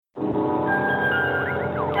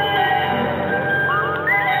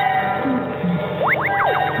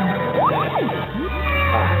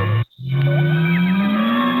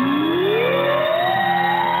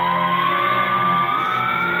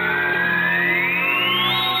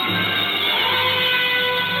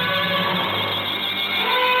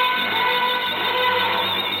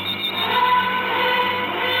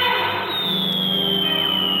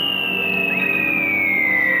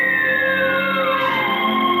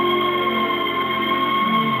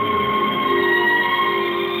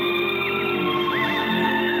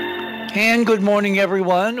And good morning,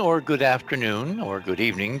 everyone, or good afternoon, or good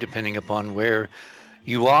evening, depending upon where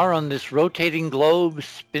you are on this rotating globe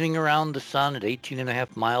spinning around the sun at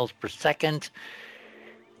 18.5 miles per second.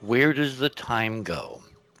 Where does the time go?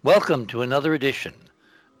 Welcome to another edition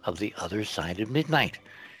of The Other Side of Midnight.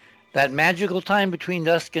 That magical time between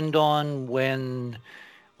dusk and dawn when,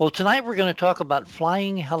 well, tonight we're going to talk about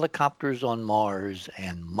flying helicopters on Mars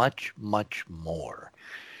and much, much more.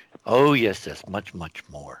 Oh, yes, much, much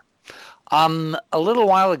more. A little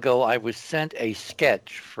while ago, I was sent a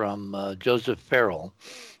sketch from Joseph Farrell,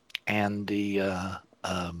 and the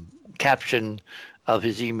caption of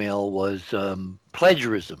his email was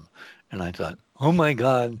plagiarism. And I thought, oh my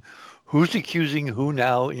God, who's accusing who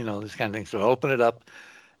now? You know, this kind of thing. So I open it up,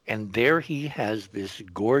 and there he has this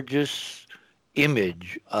gorgeous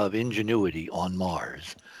image of ingenuity on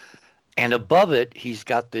Mars. And above it, he's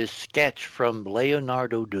got this sketch from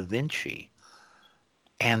Leonardo da Vinci,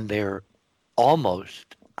 and they're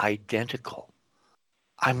almost identical.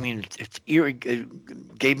 I mean, it's eerie.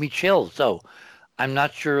 It gave me chills. So I'm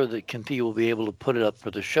not sure that Cynthia will be able to put it up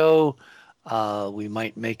for the show. We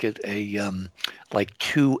might make it a like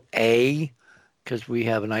 2A because we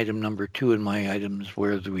have an item number 2 in my items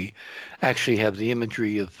where we actually have the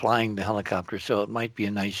imagery of flying the helicopter. So it might be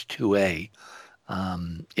a nice 2A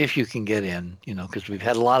if you can get in, you know, because we've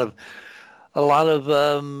had a lot of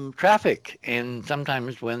traffic, and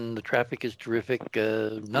sometimes when the traffic is terrific,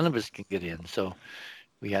 none of us can get in. So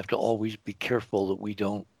we have to always be careful that we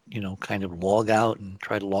don't, you know, kind of log out and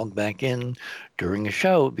try to log back in during a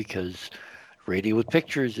show because radio with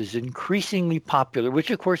pictures is increasingly popular,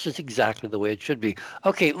 which of course is exactly the way it should be.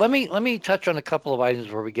 Okay, let me touch on a couple of items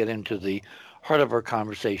before we get into the heart of our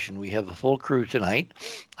conversation. We have a full crew tonight.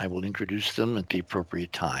 I will introduce them at the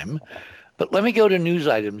appropriate time. But let me go to news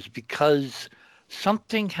items because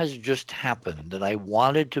something has just happened that I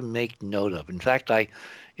wanted to make note of. In fact, it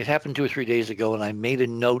happened 2 or 3 days ago, and I made a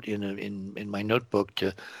note in my notebook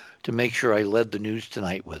to make sure I led the news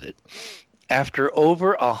tonight with it. After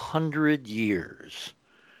over 100 years,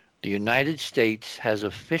 the United States has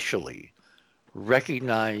officially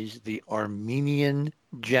recognized the Armenian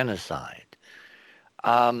genocide.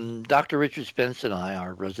 Dr. Richard Spence and I,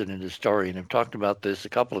 our resident historian, have talked about this a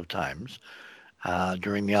couple of times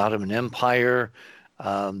during the Ottoman Empire,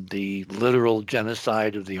 the literal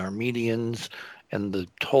genocide of the Armenians, and the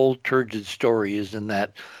told turgid story is in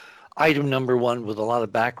that item number 1 with a lot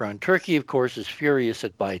of background. Turkey, of course, is furious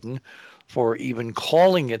at Biden for even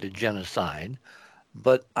calling it a genocide,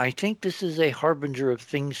 but I think this is a harbinger of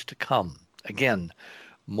things to come. Again,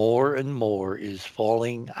 more and more is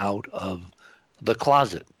falling out of the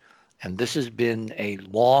closet. And this has been a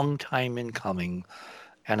long time in coming.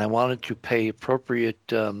 And I wanted to pay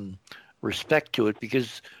appropriate respect to it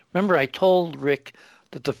because remember, I told Rick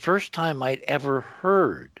that the first time I'd ever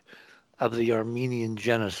heard of the Armenian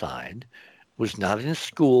genocide was not in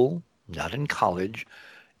school, not in college.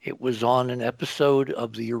 It was on an episode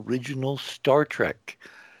of the original Star Trek.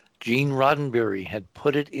 Gene Roddenberry had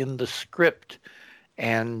put it in the script,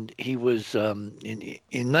 and he was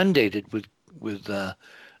inundated with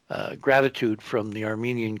gratitude from the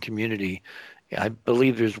Armenian community. I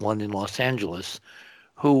believe there's one in Los Angeles,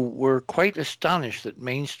 who were quite astonished that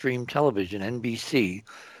mainstream television, NBC,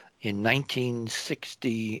 in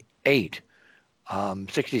 1968,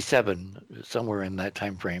 67, somewhere in that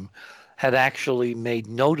time frame, had actually made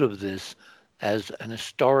note of this as an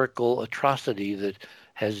historical atrocity that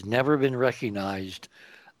has never been recognized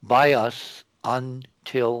by us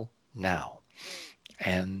until now.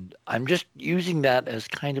 And I'm just using that as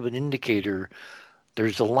kind of an indicator.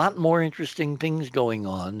 There's a lot more interesting things going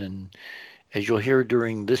on. And as you'll hear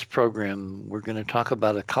during this program, we're going to talk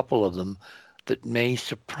about a couple of them that may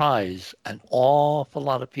surprise an awful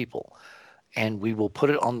lot of people. And we will put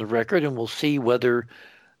it on the record and we'll see whether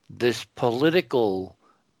this political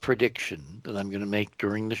prediction that I'm going to make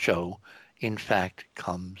during the show, in fact,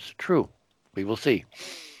 comes true. We will see.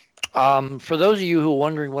 For those of you who are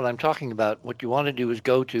wondering what I'm talking about, what you want to do is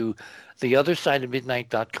go to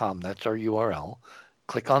theothersideofmidnight.com. That's our URL.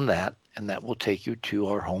 Click on that, and that will take you to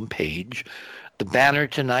our homepage. The banner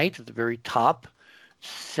tonight at the very top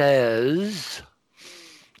says,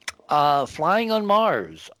 Flying on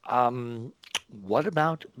Mars. What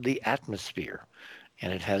about the atmosphere?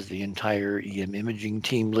 And it has the entire EM imaging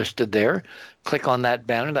team listed there. Click on that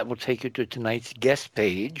banner. That will take you to tonight's guest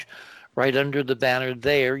page. Right under the banner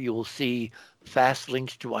there, you will see fast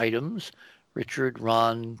links to items. Richard,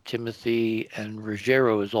 Ron, Timothy, and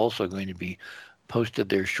Ruggiero is also going to be posted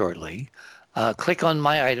there shortly. Click on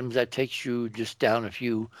my items. That takes you just down a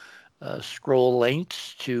few scroll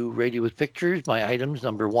lengths to Radio with Pictures. My items,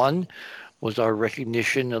 number one, was our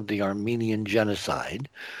recognition of the Armenian genocide.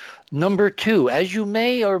 Number two, as you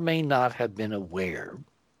may or may not have been aware,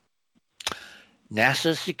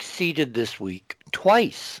 NASA succeeded this week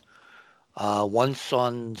twice. Once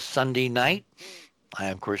on Sunday night. I,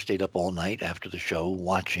 of course, stayed up all night after the show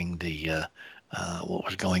watching the what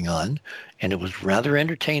was going on, and it was rather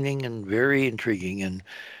entertaining and very intriguing.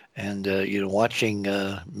 And watching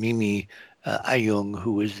Mimi Ayung,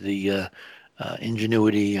 who is the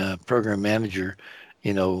Ingenuity program manager,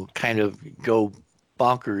 kind of go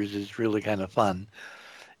bonkers is really kind of fun.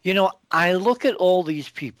 I look at all these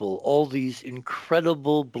people, all these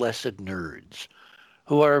incredible, blessed nerds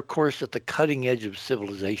who are, of course, at the cutting edge of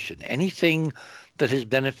civilization. Anything that has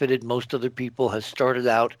benefited most other people has started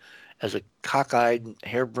out as a cockeyed,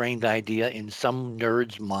 harebrained idea in some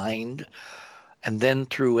nerd's mind, and then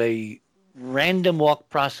through a random walk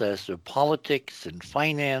process of politics and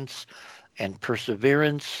finance and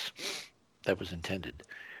perseverance that was intended.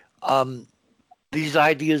 These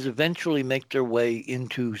ideas eventually make their way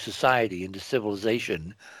into society, into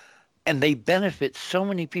civilization, and they benefit so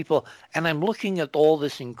many people. And I'm looking at all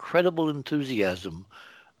this incredible enthusiasm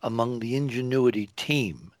among the Ingenuity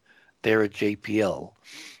team there at JPL.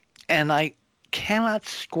 And I cannot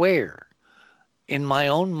square in my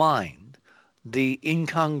own mind the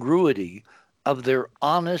incongruity of their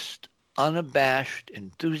honest, unabashed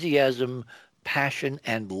enthusiasm, passion,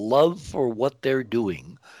 and love for what they're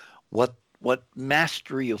doing, what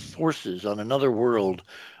mastery of forces on another world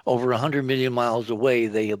over 100 million miles away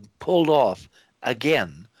they have pulled off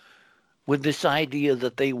again with this idea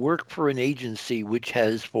that they work for an agency which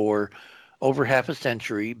has for over half a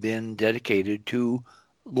century been dedicated to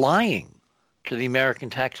lying to the American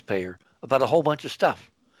taxpayer about a whole bunch of stuff.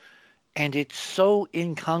 And it's so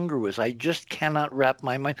incongruous. I just cannot wrap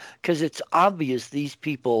my mind, because it's obvious these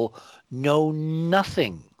people know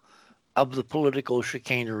nothing of the political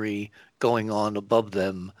chicanery going on above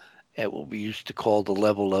them at what we used to call the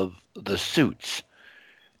level of the suits.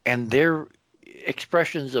 And their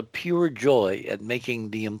expressions of pure joy at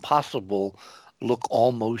making the impossible look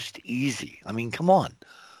almost easy. I mean, come on.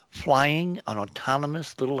 Flying an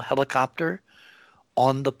autonomous little helicopter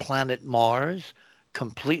on the planet Mars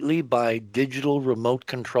completely by digital remote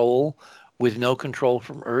control with no control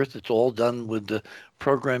from Earth. It's all done with the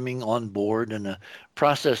programming on board and a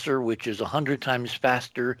processor which is 100 times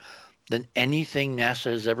faster than anything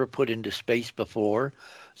NASA has ever put into space before.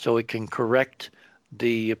 So it can correct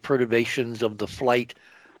the perturbations of the flight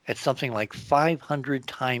at something like 500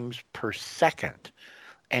 times per second.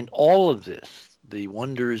 And all of this, the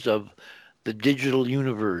wonders of the digital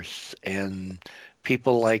universe and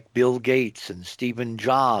people like Bill Gates and Stephen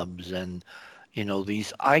Jobs and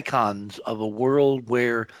these icons of a world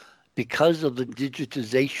where, because of the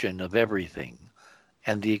digitization of everything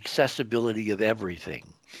and the accessibility of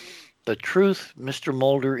everything, the truth, Mr.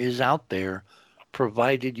 Mulder, is out there,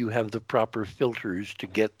 provided you have the proper filters to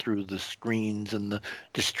get through the screens and the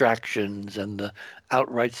distractions and the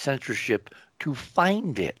outright censorship to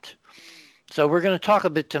find it. So we're going to talk a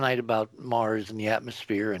bit tonight about Mars and the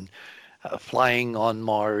atmosphere and flying on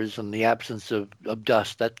Mars and the absence of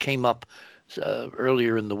dust. That came up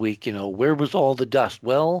earlier in the week. Where was all the dust?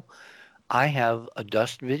 Well, I have a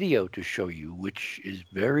dust video to show you, which is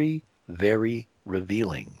very, very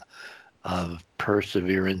revealing of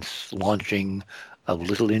Perseverance launching of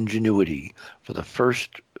little Ingenuity for the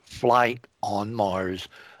first flight on Mars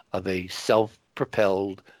of a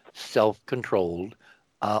self-propelled, self-controlled,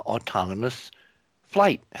 autonomous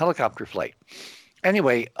flight, helicopter flight.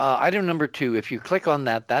 Anyway, item number two, if you click on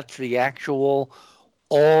that, that's the actual,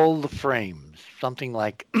 all the frames, something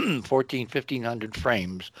like 1,500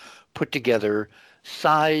 frames put together,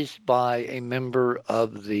 sized by a member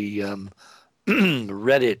of the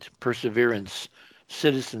Reddit Perseverance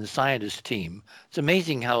citizen scientist team. It's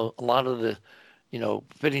amazing how a lot of the,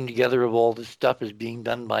 fitting together of all this stuff is being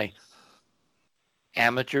done by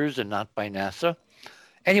amateurs and not by NASA.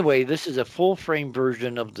 Anyway, this is a full frame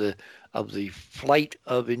version of the flight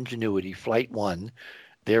of Ingenuity, Flight 1.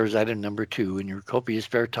 There's item number 2. In your copious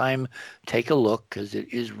spare time, take a look, because it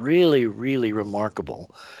is really, really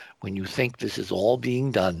remarkable when you think this is all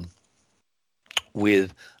being done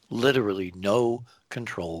with literally no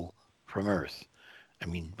control from Earth. I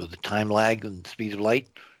mean, with the time lag and the speed of light,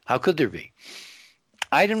 how could there be?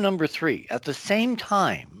 Item number 3, at the same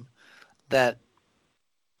time that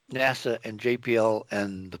NASA and JPL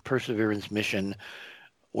and the Perseverance mission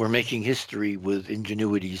were making history with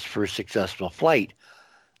Ingenuity's first successful flight,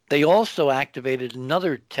 They also activated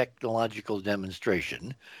another technological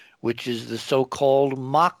demonstration, which is the so-called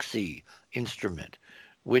MOXIE instrument,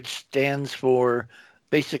 which stands for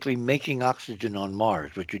basically making oxygen on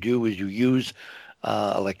Mars. What you do is you use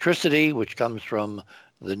electricity, which comes from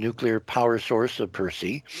the nuclear power source of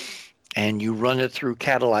Percy, and you run it through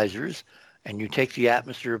catalyzers, and you take the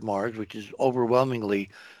atmosphere of Mars, which is overwhelmingly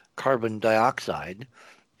carbon dioxide,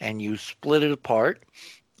 and you split it apart,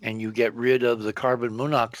 and you get rid of the carbon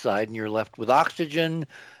monoxide, and you're left with oxygen.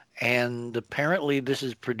 And apparently, this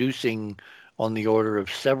is producing on the order of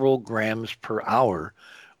several grams per hour,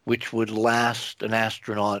 which would last an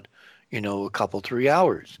astronaut, a couple, 3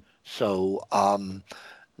 hours. So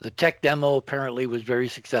the tech demo apparently was very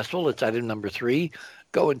successful. It's item number 3.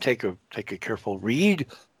 Go and take a careful read,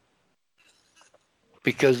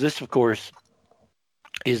 because this, of course,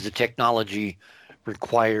 is the technology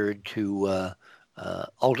required to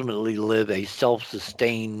ultimately live a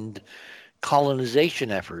self-sustained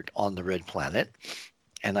colonization effort on the red planet.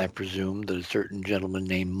 And I presume that a certain gentleman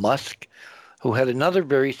named Musk, who had another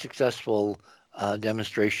very successful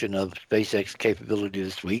demonstration of SpaceX capability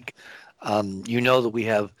this week. That we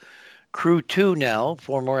have Crew 2 now,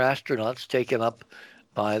 4 more astronauts taken up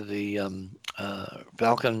by the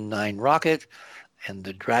Falcon 9 rocket and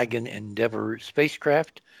the Dragon Endeavour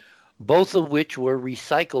spacecraft, both of which were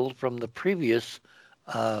recycled from the previous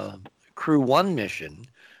Crew 1 mission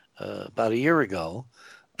about a year ago.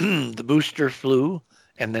 The booster flew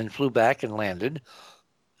and then flew back and landed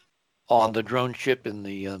on the drone ship in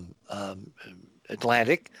the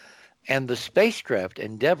Atlantic, and the spacecraft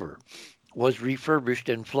Endeavour was refurbished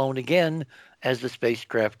and flown again as the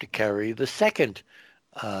spacecraft to carry the second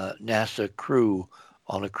NASA crew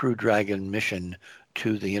on a Crew Dragon mission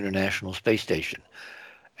to the International Space Station.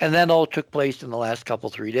 And that all took place in the last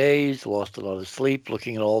 3 days. Lost a lot of sleep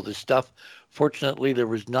looking at all this stuff. Fortunately, there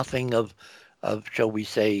was nothing of shall we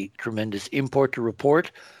say, tremendous import to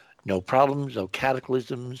report. No problems, no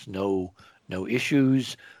cataclysms, no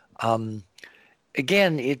issues.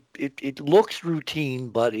 Again, it looks routine,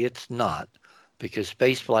 but it's not, because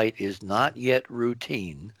spaceflight is not yet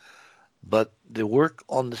routine. But the work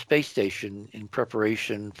on the space station in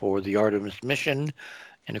preparation for the Artemis mission,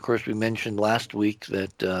 and of course we mentioned last week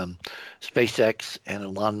that SpaceX and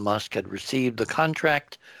Elon Musk had received the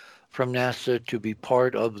contract from NASA to be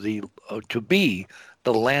part of the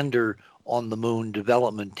lander on the moon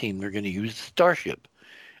development team. They're going to use Starship,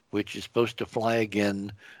 which is supposed to fly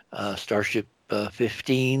again, Starship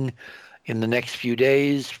 15, in the next few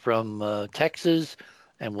days from Texas,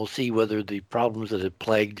 and we'll see whether the problems that have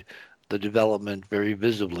plagued the development very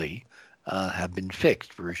visibly have been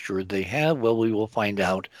fixed. We're assured they have. Well, we will find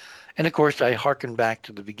out. And of course, I hearken back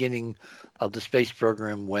to the beginning of the space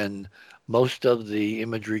program, when most of the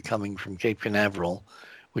imagery coming from Cape Canaveral,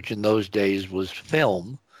 which in those days was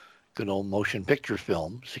film, good old motion picture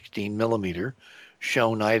film, 16 millimeter,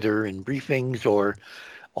 shown either in briefings or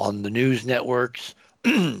on the news networks,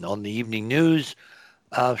 on the evening news,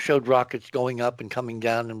 showed rockets going up and coming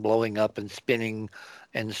down and blowing up and spinning.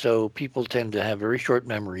 And so people tend to have very short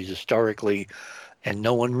memories historically, and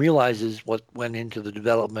no one realizes what went into the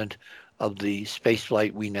development of the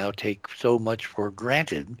spaceflight we now take so much for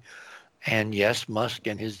granted. And yes, Musk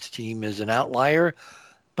and his team is an outlier,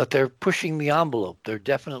 but they're pushing the envelope. They're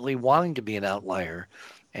definitely wanting to be an outlier.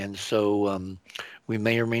 And so we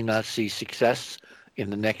may or may not see success in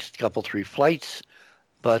the next 3 flights,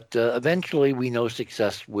 but eventually we know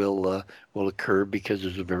success will occur, because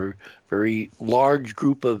there's a very, very large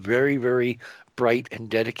group of very, very bright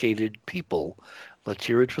and dedicated people. Let's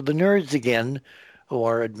hear it for the nerds again, who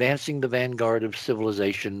are advancing the vanguard of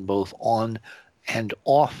civilization both on and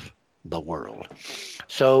off the world.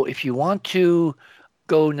 So if you want to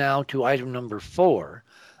go now to item number 4,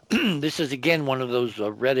 this is again one of those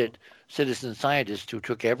Reddit citizen scientists who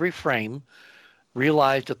took every frame,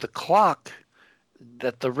 realized that the clock,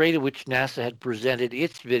 that the rate at which NASA had presented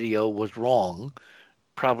its video was wrong,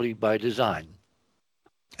 probably by design.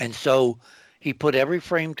 And so he put every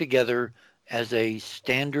frame together as a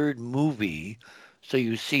standard movie, so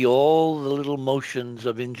you see all the little motions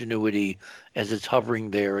of Ingenuity as it's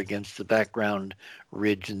hovering there against the background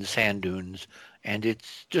ridge and sand dunes. And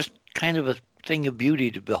it's just kind of a thing of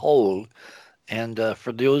beauty to behold. And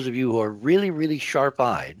for those of you who are really, really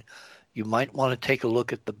sharp-eyed, you might want to take a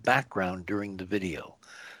look at the background during the video.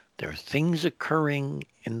 There are things occurring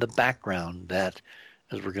in the background that,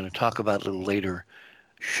 as we're going to talk about a little later,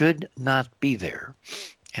 should not be there,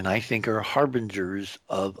 and I think are harbingers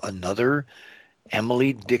of another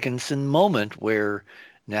Emily Dickinson moment where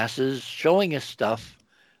NASA's showing us stuff.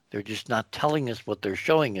 They're just not telling us what they're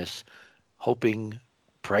showing us, hoping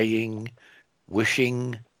praying,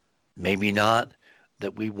 wishing, maybe not,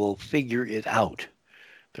 that we will figure it out.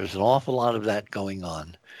 There's an awful lot of that going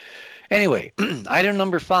on. Anyway, item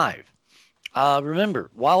number 5. Remember,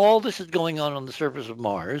 while all this is going on the surface of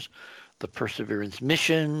Mars, the Perseverance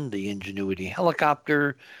mission, the Ingenuity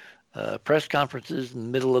helicopter, press conferences in the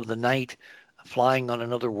middle of the night, flying on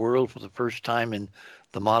another world for the first time in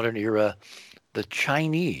the modern era, the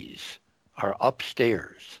Chinese are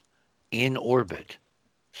upstairs in orbit,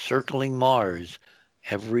 circling Mars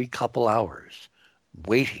every couple hours,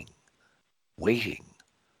 waiting, waiting,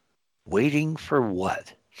 waiting for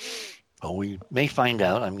what? Well, we may find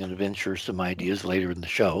out. I'm going to venture some ideas later in the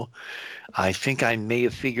show. I think I may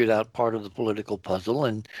have figured out part of the political puzzle,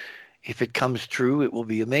 and if it comes true, it will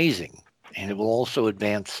be amazing. And it will also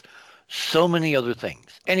advance so many other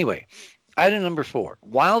things. Anyway, item number 4.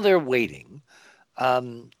 While they're waiting,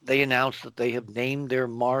 they announced that they have named their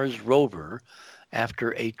Mars rover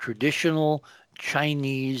after a traditional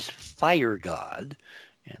Chinese fire god.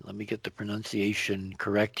 And let me get the pronunciation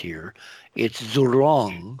correct here. It's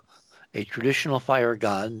Zhurong, a traditional fire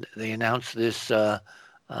god. They announced this, a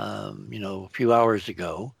few hours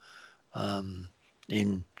ago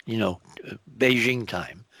in, Beijing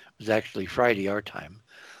time. It was actually Friday, our time.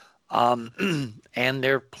 And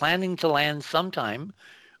they're planning to land sometime,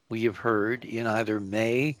 we have heard, in either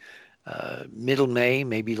May, middle May,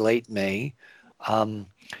 maybe late May.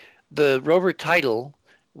 The rover title,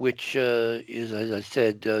 which is, as I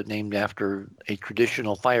said, named after a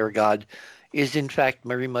traditional fire god, is in fact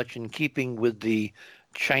very much in keeping with the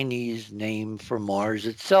Chinese name for Mars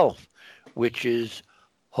itself, which is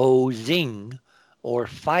Ho Xing, or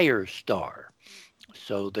Fire Star.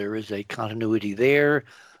 So there is a continuity there.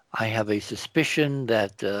 I have a suspicion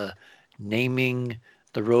that naming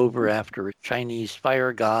the rover after a Chinese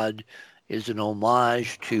fire god is an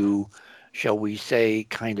homage to, shall we say,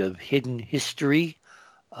 kind of hidden history.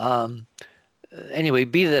 Anyway,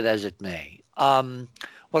 be that as it may.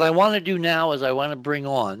 What I want to do now is I want to bring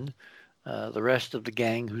on the rest of the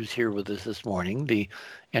gang who's here with us this morning, the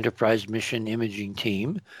Enterprise Mission Imaging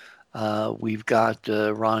Team. We've got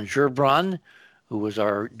Ron Gerbron, who was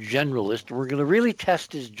our generalist. We're going to really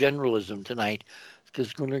test his generalism tonight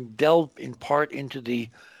because we're going to delve in part into the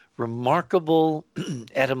remarkable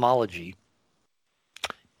etymology.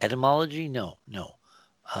 Etymology? No.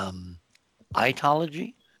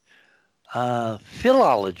 Etology?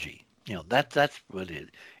 Philology. That's what it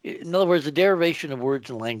is. In other words, the derivation of words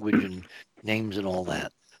and language and names and all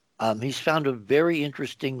that. He's found a very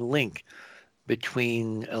interesting link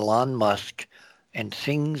between Elon Musk and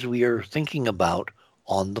things we are thinking about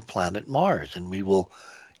on the planet Mars, and we will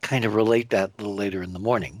kind of relate that a little later in the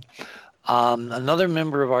morning. Another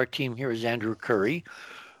member of our team here is Andrew Curry,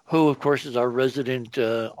 who, of course, is our resident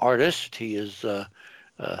artist. He has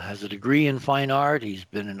a degree in fine art. He's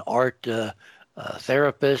been an art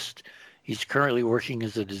therapist. He's currently working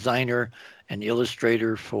as a designer and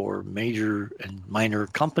illustrator for major and minor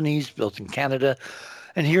companies built in Canada.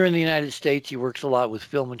 And here in the United States, he works a lot with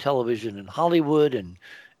film and television in Hollywood and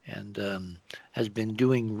has been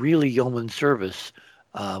doing really yeoman service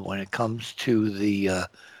when it comes to the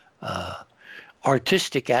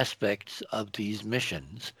artistic aspects of these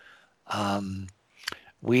missions.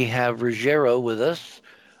 We have Ruggiero with us,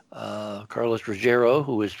 Carlos Ruggiero,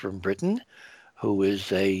 who is from Britain, who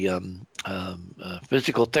is a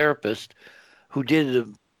physical therapist who did a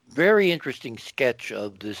very interesting sketch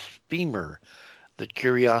of this femur that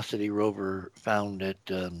Curiosity rover found at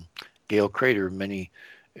Gale Crater a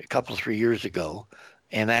couple of 3 years ago,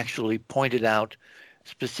 and actually pointed out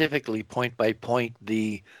specifically point by point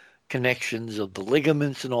the connections of the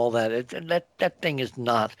ligaments and all that. And that thing is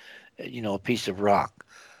not, a piece of rock.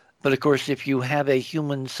 But of course, if you have a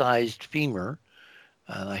human-sized femur,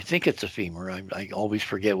 I think it's a femur. I always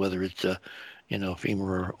forget whether it's a,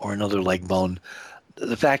 femur or another leg bone.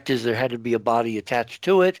 The fact is there had to be a body attached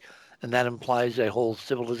to it, and that implies a whole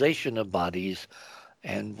civilization of bodies.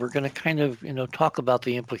 And we're going to kind of, talk about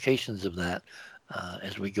the implications of that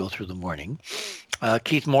as we go through the morning.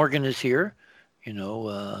 Keith Morgan is here.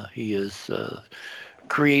 He is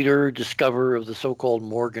creator, discoverer of the so-called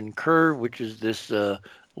Morgan Curve, which is this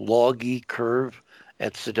loggy curve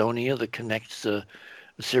at Cydonia that connects a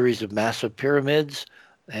series of massive pyramids.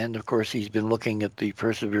 And of course, he's been looking at the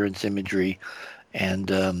Perseverance imagery. And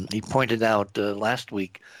he pointed out last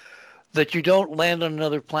week that you don't land on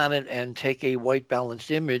another planet and take a white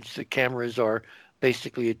balanced image. The cameras are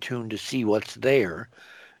basically attuned to see what's there.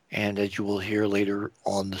 And as you will hear later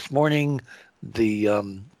on this morning, the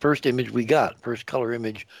first image we got, first color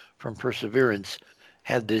image from Perseverance,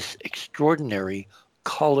 had this extraordinary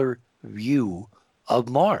color view of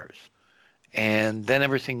Mars. And then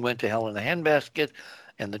everything went to hell in a handbasket,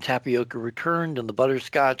 and the tapioca returned, and the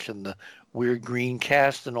butterscotch, and the weird green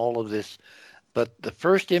cast, and all of this. But the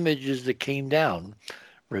first images that came down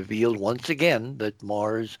revealed once again that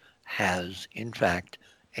Mars has, in fact,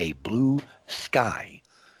 a blue sky.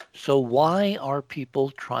 So why are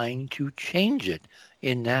people trying to change it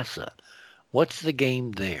in NASA? What's the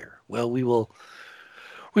game there? Well,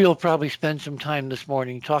 we'll probably spend some time this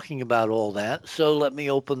morning talking about all that. So let me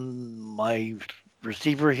open my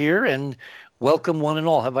receiver here and welcome one and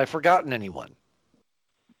all. Have I forgotten anyone?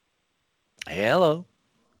 Hello.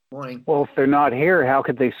 Morning. Well, if they're not here, how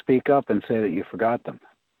could they speak up and say that you forgot them?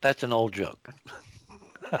 That's an old joke.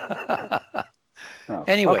 Oh,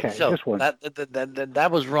 Anyway, okay, so just one. that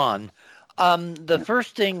was Ron. The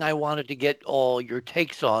first thing I wanted to get all your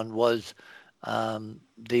takes on was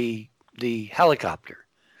the helicopter,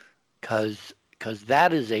 because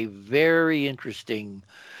that is a very interesting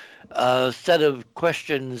set of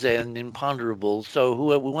questions and imponderables. So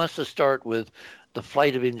who wants to start with the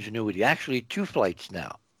flight of Ingenuity? Actually, 2 flights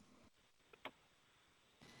now.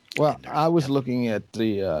 Well, I was looking at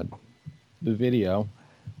the video,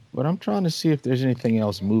 but I'm trying to see if there's anything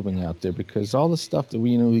else moving out there, because all the stuff that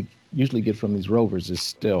we usually get from these rovers is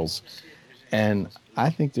stills, and I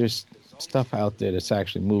think there's stuff out there that's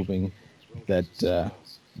actually moving that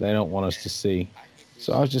they don't want us to see.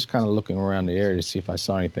 So I was just kind of looking around the area to see if I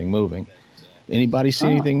saw anything moving. Anybody see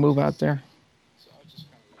anything move out there?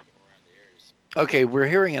 Okay, we're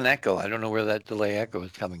hearing an echo. I don't know where that delay echo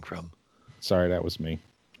is coming from. Sorry, that was me.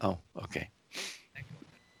 Oh, okay.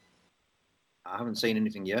 I haven't seen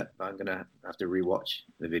anything yet, but I'm going to have to rewatch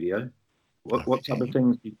the video. What type of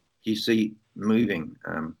things do you see moving,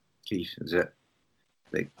 Keith? Is it?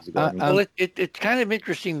 Well, it's kind of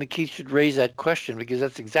interesting that Keith should raise that question, because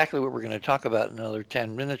that's exactly what we're going to talk about in another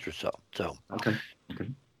 10 minutes or so. So, okay.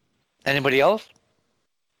 Anybody else?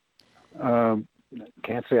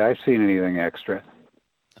 Can't say I've seen anything extra.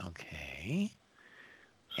 Okay.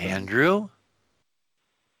 Andrew?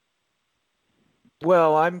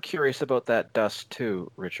 Well, I'm curious about that dust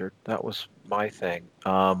too, Richard. That was my thing.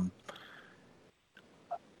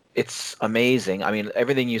 It's amazing. I mean,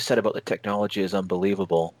 everything you said about the technology is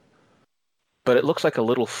unbelievable, but it looks like a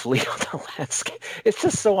little flea on the landscape. It's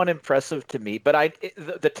just so unimpressive to me. But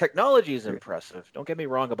the technology is impressive. Don't get me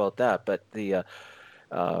wrong about that. But the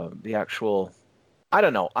actual, I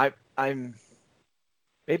don't know. I'm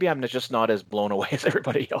maybe I'm just not as blown away as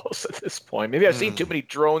everybody else at this point. Maybe I've seen too many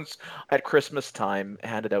drones at Christmas time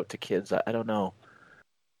handed out to kids. I don't know.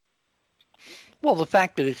 Well, the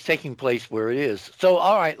fact that it's taking place where it is. So,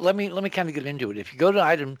 all right, let me kind of get into it. If you go to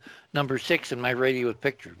item number 6 in my radio with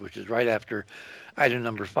pictures, which is right after item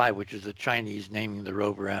number 5, which is the Chinese naming the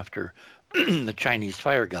rover after the Chinese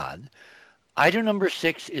fire god, item number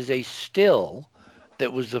 6 is a still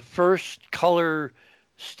that was the first color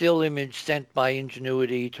still image sent by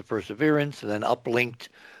Ingenuity to Perseverance, and then uplinked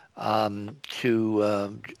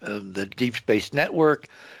to the Deep Space Network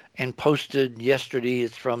and posted yesterday.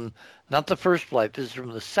 It's from not the first flight. This is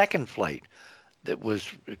from the second flight that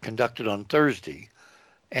was conducted on Thursday.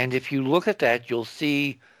 And if you look at that, you'll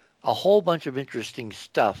see a whole bunch of interesting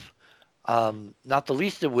stuff, not the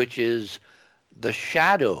least of which is the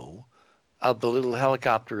shadow of the little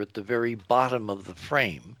helicopter at the very bottom of the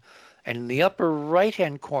frame. And in the upper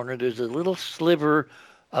right-hand corner, there's a little sliver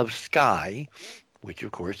of sky, which,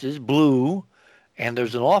 of course, is blue. And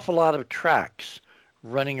there's an awful lot of tracks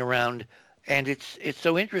running around. And it's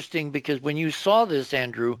so interesting because when you saw this,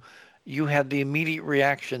 Andrew, you had the immediate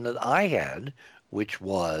reaction that I had, which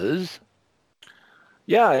was...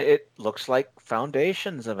 Yeah, it looks like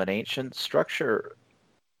foundations of an ancient structure,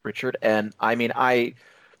 Richard. And I mean, I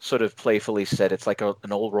sort of playfully said it's like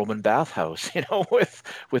an old Roman bathhouse, with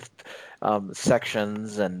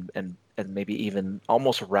sections and maybe even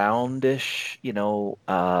almost roundish,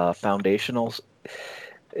 foundational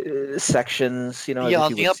sections, Yeah,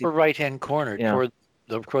 on the upper right-hand corner,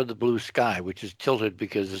 toward the blue sky, which is tilted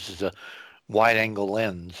because this is a wide-angle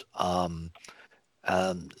lens.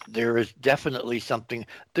 There is definitely something.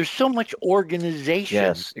 There's so much organization.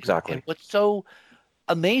 Yes, exactly. And what's so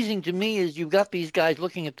amazing to me is you've got these guys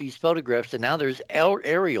looking at these photographs, and now there's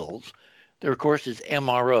aerials. There, of course, is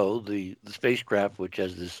MRO, the spacecraft, which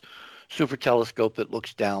has this super telescope that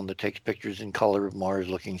looks down, that takes pictures in color of Mars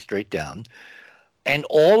looking straight down. And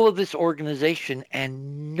all of this organization,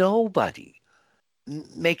 and nobody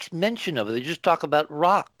makes mention of it. They just talk about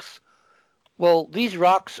rocks. Well, these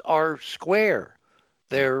rocks are square.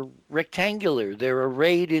 They're rectangular. They're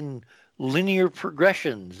arrayed in linear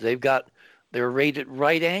progressions. They're arrayed at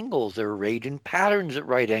right angles. They're arrayed in patterns at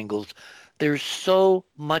right angles. there's so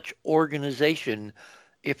much organization.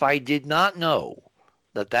 If I did not know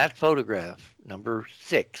that photograph, number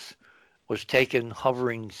 6, was taken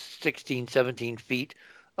hovering 16, 17 feet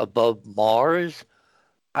above Mars,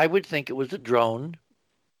 I would think it was a drone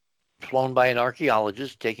flown by an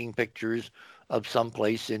archaeologist taking pictures of some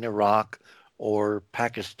place in Iraq or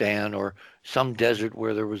Pakistan or some desert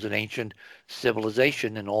where there was an ancient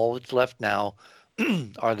civilization, and all that's left now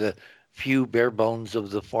are the few bare bones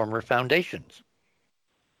of the former foundations.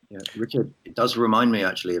 Yeah, Richard, it does remind me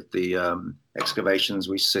actually of the excavations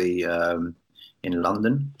we see in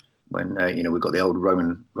London when we've got the old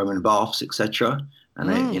Roman baths, etc., and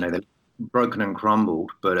they're broken and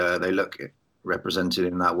crumbled, but they look represented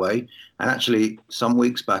in that way. And actually, some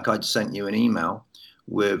weeks back, I'd sent you an email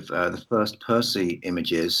with the first Percy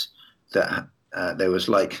images that there was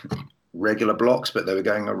like regular blocks, but they were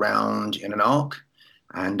going around in an arc.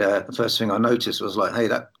 And the first thing I noticed was like, hey,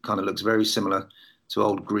 that kind of looks very similar to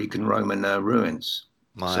old Greek and Roman ruins.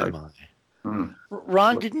 My.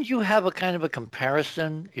 Ron, didn't you have a kind of a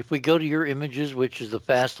comparison? If we go to your images, which is the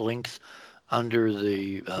fast links under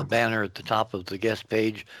the banner at the top of the guest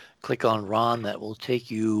page, click on Ron. That will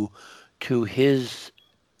take you to his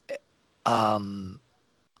items.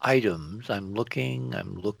 I'm looking.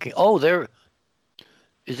 Oh, there.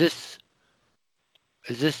 Is this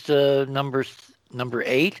number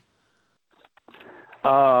 8?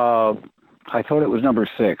 I thought it was number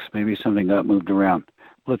 6. Maybe something got moved around.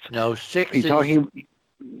 No, 6 is talking...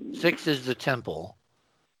 6 is the temple.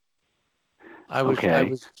 I was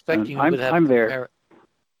expecting you would have. I'm there.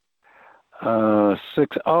 6.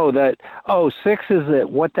 6 is that.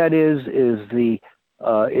 What that is the.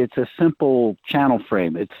 It's a simple channel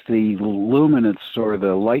frame. It's the luminance or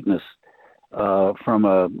the lightness from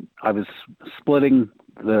a. I was splitting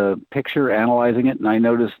the picture, analyzing it, and I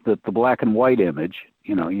noticed that the black and white image.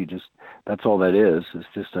 That's all that is. It's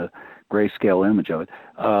just a grayscale image of it.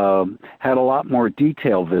 Had a lot more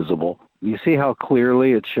detail visible. You see how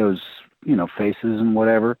clearly it shows, faces and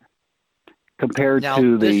whatever, compared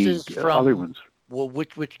to the other ones. Well,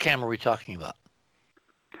 which camera are we talking about?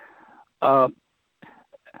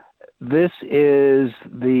 This is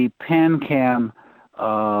the PanCam.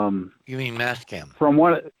 You mean Mastcam? From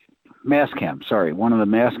Mastcam, sorry, one of the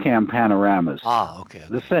Mastcam panoramas. Okay.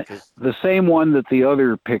 The same one that the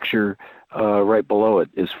other picture right below it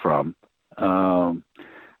is from. Hold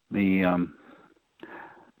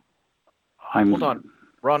on,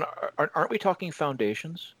 Ron. Aren't we talking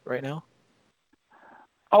foundations right now?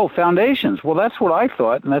 Oh, foundations. Well, that's what I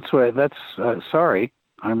thought, and that's why. Sorry,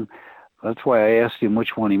 that's why I asked him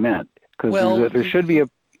which one he meant, because there should be a.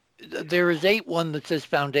 There is one that says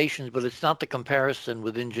foundations, but it's not the comparison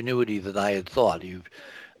with Ingenuity that I had thought.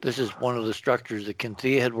 This is one of the structures that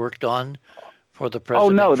Cynthia had worked on for the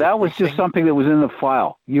president. Oh no, that was just something that was in the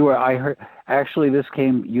file. I heard. Actually, this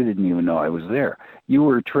came. You didn't even know I was there. You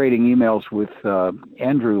were trading emails with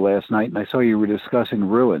Andrew last night, and I saw you were discussing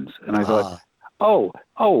ruins, and I thought, well,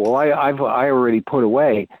 I already put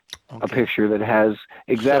away a picture that has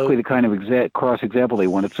exactly the kind of cross example they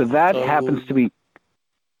wanted. So that happens to be.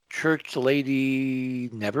 Church Lady,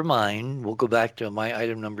 never mind. We'll go back to my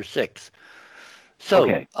item number 6.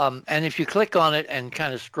 So, and if you click on it and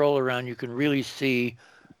kind of scroll around, you can really see,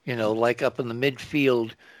 like up in the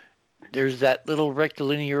midfield, there's that little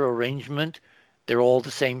rectilinear arrangement. They're all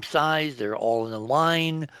the same size. They're all in a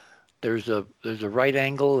line. There's a right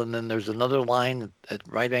angle, and then there's another line at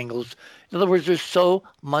right angles. In other words, there's so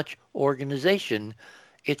much organization.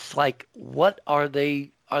 It's like, what are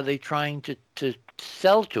they trying to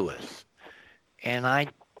sell to us? And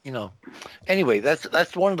anyway,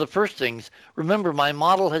 that's one of the first things. Remember, my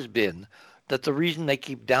model has been that the reason they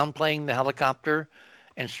keep downplaying the helicopter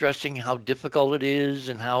and stressing how difficult it is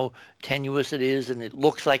and how tenuous it is and it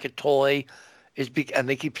looks like a toy and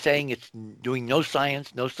they keep saying it's doing no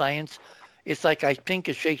science. It's like, I think,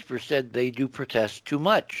 as Shakespeare said, they do protest too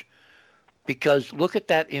much. Because look at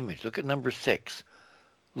that image. Look at number 6.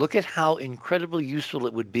 Look at how incredibly useful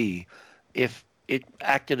it would be if it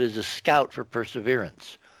acted as a scout for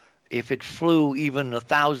Perseverance. If it flew even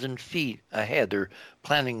 1,000 feet ahead, they're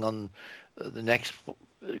planning on the next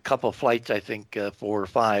couple of flights, I think 4 or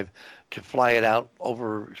 5, to fly it out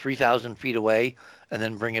over 3,000 feet away and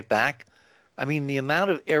then bring it back. I mean, the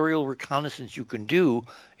amount of aerial reconnaissance you can do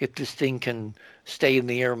if this thing can stay in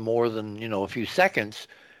the air more than, a few seconds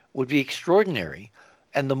would be extraordinary.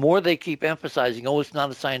 And the more they keep emphasizing, it's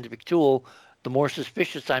not a scientific tool, the more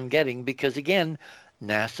suspicious I'm getting, because, again,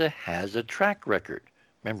 NASA has a track record.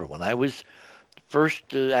 Remember, when I was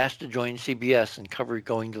first asked to join CBS and cover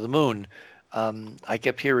going to the moon, I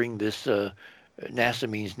kept hearing this NASA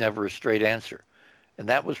means never a straight answer. And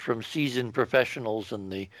that was from seasoned professionals in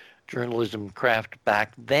the journalism craft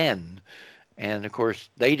back then. And of course,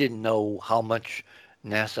 they didn't know how much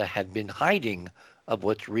NASA had been hiding of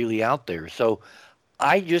what's really out there. So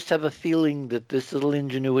I just have a feeling that this little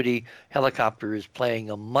Ingenuity helicopter is playing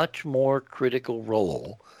a much more critical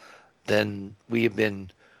role than we have been,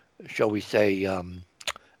 shall we say,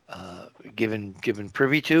 given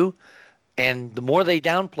privy to. And the more they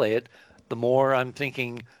downplay it, the more I'm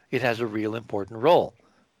thinking it has a real important role.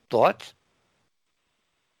 Thoughts?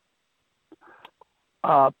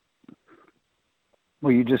 Well,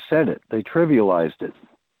 you just said it. They trivialized it.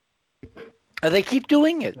 And they keep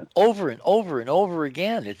doing it over and over and over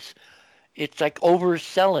again. It's like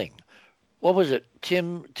overselling. What was it?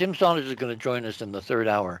 Tim Saunders is going to join us in the third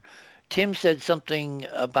hour. Tim said something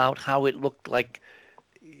about how it looked like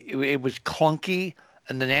it was clunky.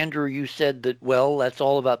 And then, Andrew, you said that, well, that's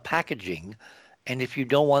all about packaging. And if you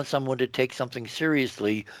don't want someone to take something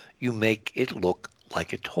seriously, you make it look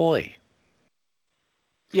like a toy.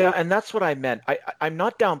 Yeah, and that's what I meant. I'm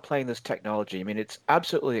not downplaying this technology. I mean, it's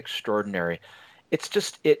absolutely extraordinary. It's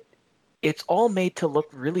just it's all made to look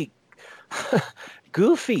really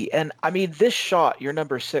goofy. And I mean, this shot, your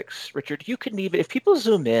number 6, Richard, you can even, if people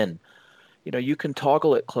zoom in, you can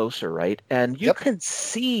toggle it closer, right? And you can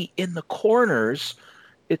see in the corners,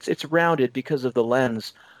 it's rounded because of the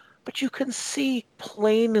lens, but you can see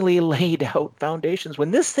plainly laid out foundations.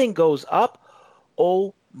 When this thing goes up,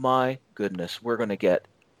 oh my goodness, we're going to get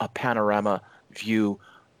a panorama view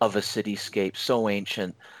of a cityscape so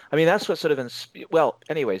ancient. I mean, that's what sort of, well,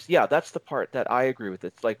 anyways, yeah, that's the part that I agree with.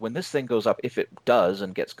 It's like when this thing goes up, if it does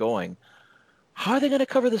and gets going, how are they going to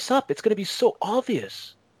cover this up? It's going to be so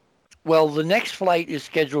obvious. Well, the next flight is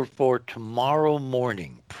scheduled for tomorrow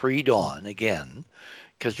morning, pre-dawn again,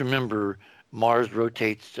 because remember, Mars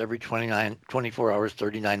rotates every 24 hours,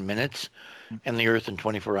 39 minutes, and the Earth in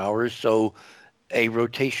 24 hours. So a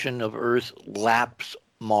rotation of Earth laps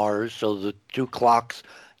Mars, so the two clocks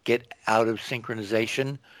get out of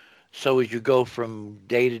synchronization. So as you go from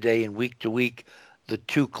day to day and week to week, the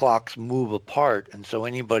two clocks move apart. And so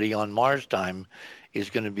anybody on Mars time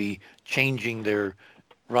is going to be changing their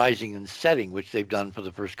rising and setting, which they've done for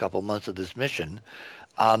the first couple months of this mission.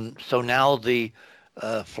 So now the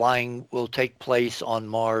flying will take place on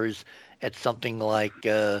Mars at something like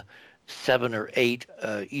 7 or 8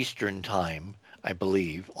 Eastern time, I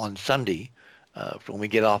believe, on Sunday. When we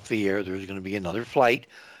get off the air, there's going to be another flight,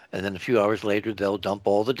 and then a few hours later, they'll dump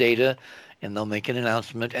all the data, and they'll make an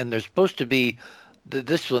announcement. And there's supposed to be,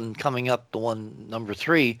 this one coming up, the one number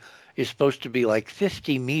 3, is supposed to be like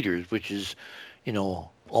 50 meters, which is,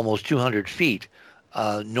 almost 200 feet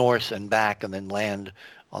north and back, and then land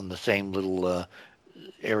on the same little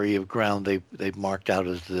area of ground they've marked out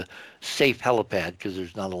as the safe helipad, because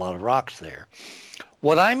there's not a lot of rocks there.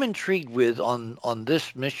 What I'm intrigued with on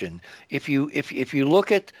this mission, if you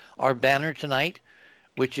look at our banner tonight,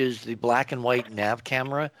 which is the black and white nav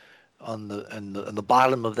camera on the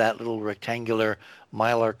bottom of that little rectangular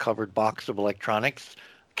mylar covered box of electronics,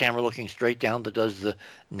 camera looking straight down that does the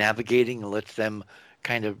navigating and lets them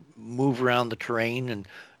kind of move around the terrain and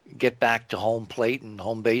get back to home plate and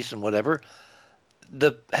home base and whatever.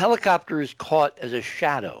 The helicopter is caught as a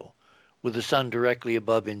shadow with the sun directly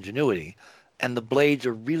above Ingenuity, and the blades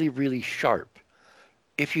are really, really sharp.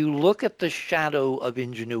 If you look at the shadow of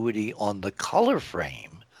Ingenuity on the color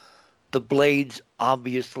frame, the blades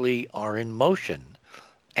obviously are in motion,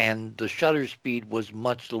 and the shutter speed was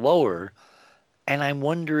much lower, and I'm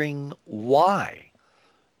wondering why.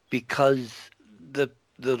 Because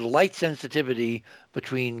the light sensitivity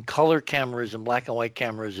between color cameras and black and white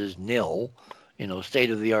cameras is nil.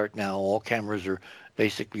 State of the art now, all cameras are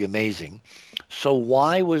basically amazing. So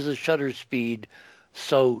why was the shutter speed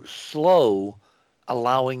so slow,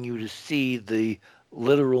 allowing you to see the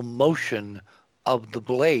literal motion of the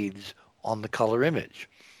blades on the color image?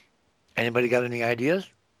 Anybody got any ideas?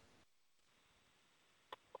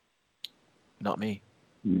 Not me.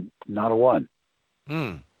 Not a one.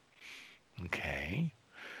 Okay.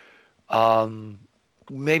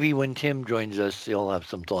 Maybe when Tim joins us, he'll have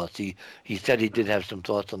some thoughts. He said he did have some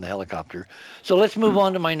thoughts on the helicopter. So let's move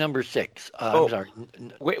on to my number 6. I'm sorry.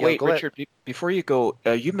 Wait, Richard, before you go,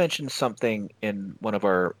 you mentioned something in one of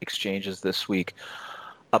our exchanges this week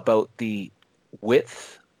about the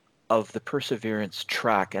width of the Perseverance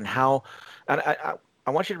track and how, and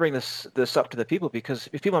I want you to bring this up to the people, because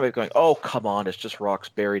if people might be going, oh, come on, it's just rocks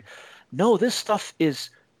buried. No, this stuff is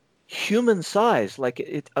human size. Like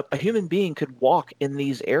a human being could walk in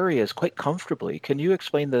these areas quite comfortably. Can you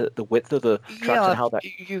explain the width of the tracks and how that?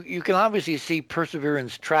 You can obviously see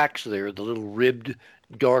Perseverance tracks there, the little ribbed,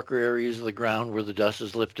 darker areas of the ground where the dust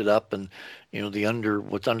is lifted up, and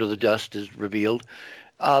what's under the dust is revealed.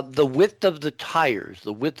 The width of the tires,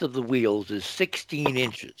 the width of the wheels is 16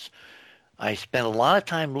 inches. I spent a lot of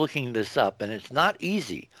time looking this up, and it's not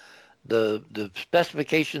easy. The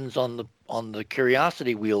specifications on the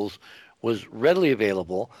Curiosity wheels was readily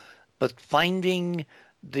available, but finding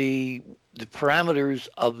the parameters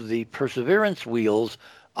of the Perseverance wheels,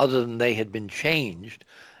 other than they had been changed,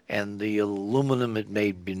 and the aluminum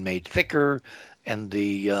had been made thicker, and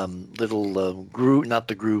the little groove, not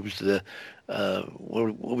the grooves, the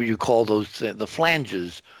what would you call those? The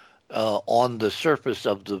flanges on the surface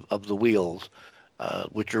of the wheels,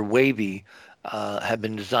 which are wavy, have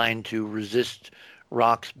been designed to resist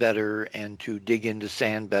rocks better and to dig into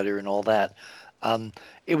sand better and all that.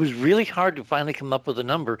 It was really hard to finally come up with a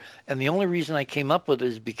number, and the only reason I came up with it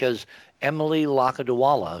is because Emily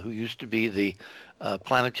Lakadawala, who used to be the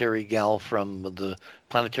planetary gal from the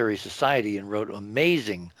Planetary Society and wrote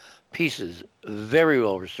amazing pieces, very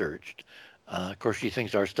well researched. Of course, she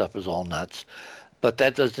thinks our stuff is all nuts, but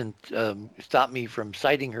that doesn't stop me from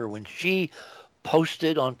citing her when she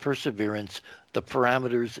posted on Perseverance the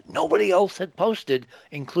parameters nobody else had posted,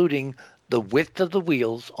 including the width of the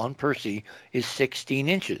wheels on Percy is 16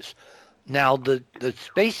 inches. Now, the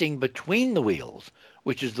spacing between the wheels,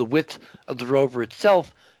 which is the width of the rover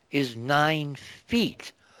itself, is 9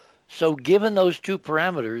 feet. So given those two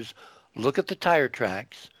parameters, look at the tire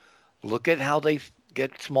tracks, look at how they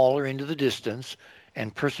get smaller into the distance,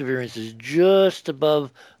 and Perseverance is just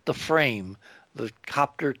above the frame. The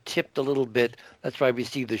copter tipped a little bit. That's why we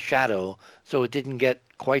see the shadow. So it didn't get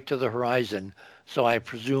quite to the horizon. So I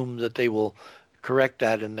presume that they will correct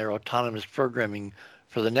that in their autonomous programming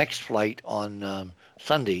for the next flight on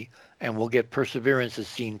Sunday, and we'll get Perseverance as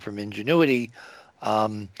seen from Ingenuity.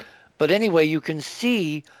 But anyway, you can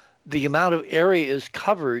see the amount of area is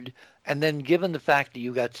covered, and then given the fact that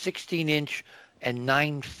you got 16-inch and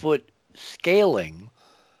 9-foot scaling,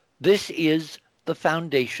 this is the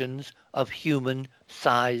foundations of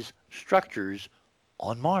human-size structures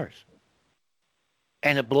on Mars.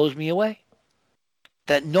 And it blows me away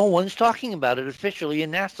that no one's talking about it officially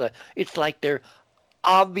in NASA. It's like they're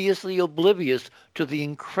obviously oblivious to the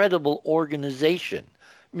incredible organization.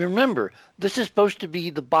 Remember, this is supposed to be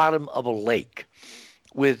the bottom of a lake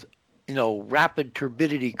with, rapid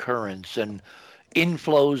turbidity currents and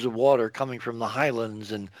inflows of water coming from the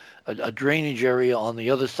highlands and a drainage area on the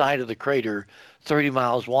other side of the crater 30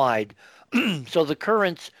 miles wide. So the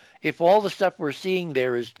currents, if all the stuff we're seeing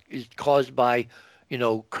there is caused by,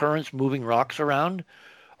 currents moving rocks around,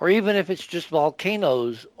 or even if it's just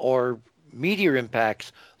volcanoes or meteor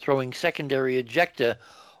impacts throwing secondary ejecta,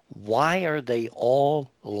 why are they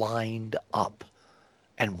all lined up?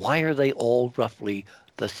 And why are they all roughly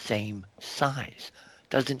the same size?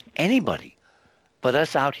 Doesn't anybody but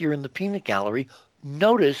us out here in the peanut gallery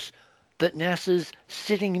notice that NASA's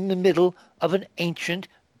sitting in the middle of an ancient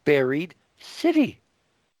buried city?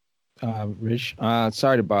 Rich,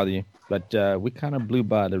 sorry to bother you, but we kind of blew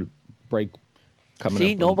by the break coming up.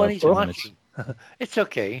 See, nobody's watching. It's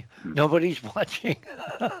okay. Nobody's watching.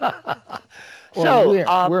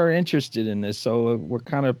 Well, we're interested in this, so we're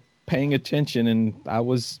kind of paying attention, and I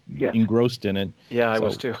was engrossed in it. Yeah, I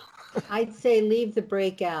was too. I'd say leave the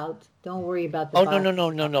break out. Don't worry about the.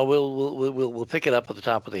 Oh, no. We'll pick it up at the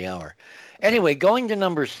top of the hour. Anyway, going to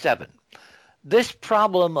number 7. This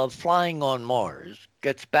problem of flying on Mars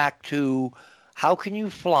gets back to how can you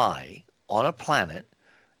fly on a planet?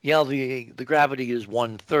 Yeah, the gravity is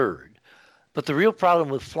 1/3. But the real problem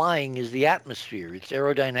with flying is the atmosphere. It's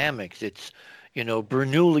aerodynamics. It's,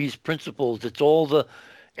 Bernoulli's principles. It's all the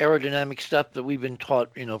aerodynamic stuff that we've been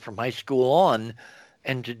taught, from high school on.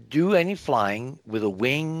 And to do any flying with a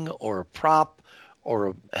wing or a prop or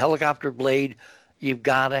a helicopter blade, you've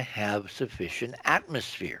got to have sufficient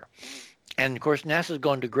atmosphere. And, of course, NASA's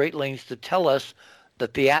gone to great lengths to tell us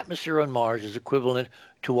that the atmosphere on Mars is equivalent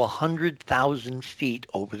to 100,000 feet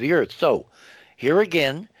over the Earth. So here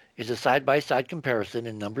again is a side-by-side comparison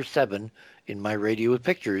in number 7 in my Radio with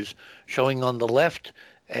Pictures, showing on the left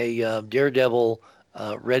a daredevil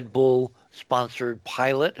Red Bull-sponsored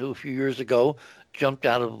pilot who a few years ago jumped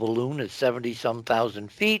out of a balloon at 70-some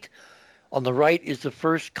thousand feet. On the right is the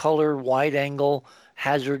first color wide-angle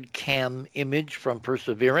hazard cam image from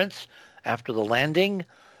Perseverance after the landing.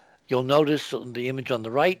 You'll notice the image on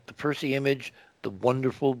the right, the Percy image, the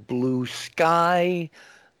wonderful blue sky,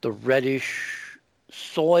 the reddish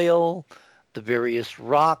soil, the various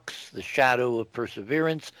rocks, the shadow of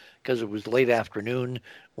Perseverance, because it was late afternoon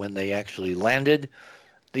when they actually landed.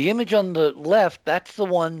 The image on the left, that's the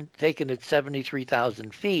one taken at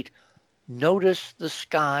 73,000 feet. Notice the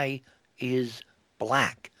sky is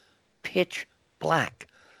black, pitch black.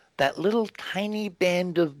 That little tiny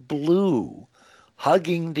band of blue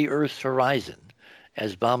hugging the Earth's horizon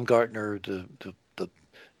as Baumgartner, the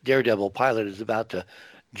daredevil pilot, is about to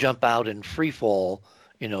jump out and free fall,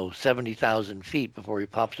 70,000 feet before he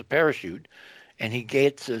pops a parachute. And he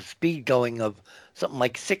gets a speed going of something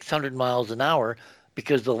like 600 miles an hour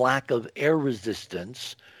because the lack of air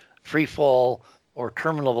resistance, free fall or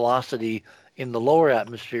terminal velocity in the lower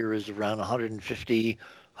atmosphere is around 150,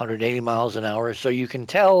 180 miles an hour. So you can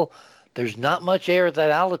tell there's not much air at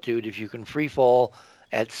that altitude if you can free fall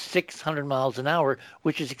at 600 miles an hour,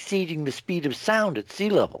 which is exceeding the speed of sound at sea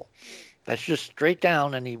level. That's just straight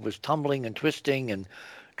down, and he was tumbling and twisting, and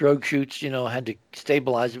drogue chutes, had to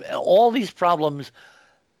stabilize him. All these problems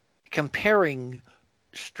comparing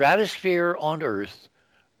stratosphere on Earth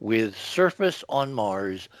with surface on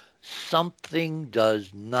Mars, something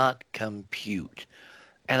does not compute.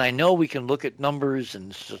 And I know we can look at numbers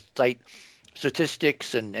and cite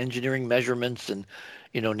statistics and engineering measurements and,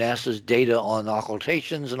 NASA's data on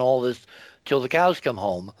occultations and all this till the cows come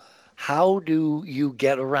home. How do you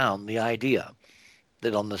get around the idea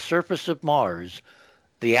that on the surface of Mars,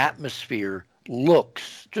 the atmosphere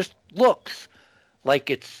just looks like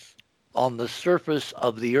it's on the surface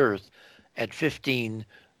of the Earth at 15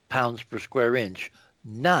 pounds per square inch,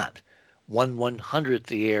 not 1/100th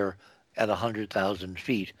the air at 100,000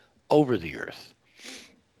 feet over the Earth?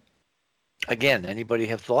 Again, anybody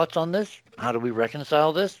have thoughts on this? How do we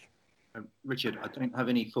reconcile this? Richard, I don't have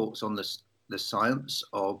any thoughts on the science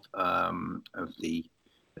of the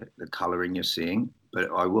colouring you're seeing, but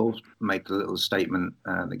I will make a little statement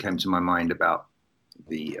that came to my mind about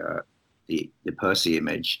the Percy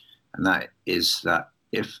image, and that is that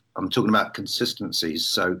if I'm talking about consistencies,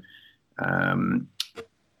 so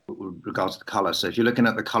with regards to the colour, so if you're looking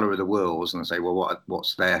at the colour of the worlds and say, well,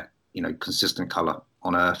 what's their consistent colour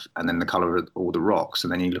on Earth, and then the colour of all the rocks,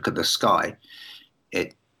 and then you look at the sky,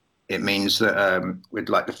 it means that with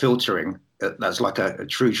like the filtering, that's like a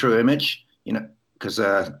true image, because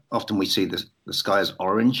often we see the sky as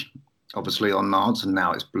orange, obviously on Mars, and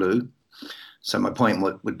now it's blue. So my point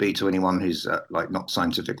would be to anyone who's not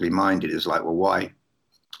scientifically minded is like, well,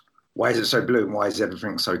 why is it so blue, and why is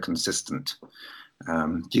everything so consistent?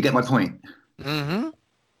 Do you get my point? Mm-hmm.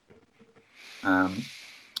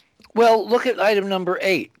 Well, look at item number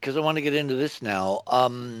 8, because I want to get into this now.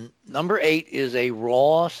 Number 8 is a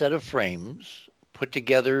raw set of frames put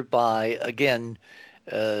together by, again,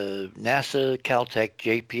 NASA, Caltech,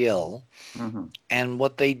 JPL. Mm-hmm. And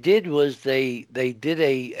what they did was they did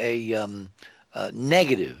a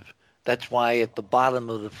negative. That's why at the bottom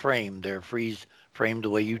of the frame, they're freeze framed the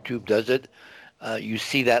way YouTube does it. You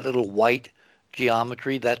see that little white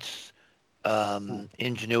geometry. That's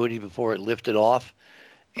Ingenuity before it lifted off.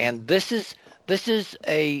 And this is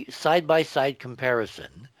a side-by-side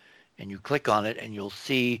comparison, and you click on it and you'll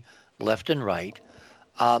see left and right.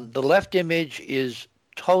 The left image is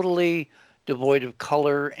totally devoid of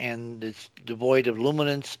color and it's devoid of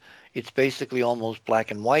luminance. It's basically almost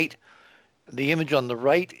black and white. The image on the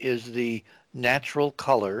right is the natural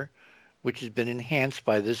color, which has been enhanced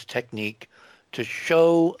by this technique to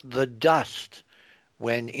show the dust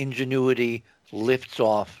when Ingenuity lifts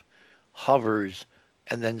off, hovers,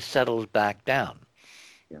 and then settles back down.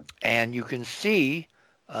 Yeah. And you can see,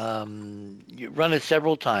 you run it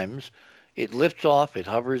several times, it lifts off, it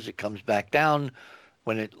hovers, it comes back down.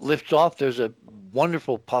 When it lifts off, there's a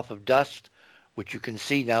wonderful puff of dust, which you can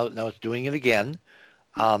see now it's doing it again.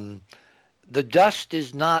 The dust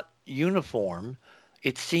is not uniform.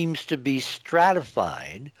 It seems to be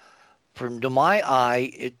stratified. To my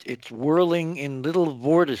eye, it's whirling in little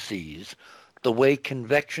vortices, the way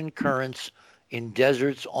convection currents in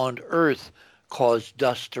deserts on Earth cause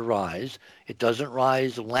dust to rise. It doesn't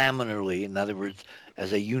rise laminarly, in other words,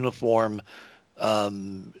 as a uniform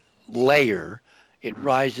layer. It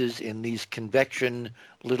rises in these convection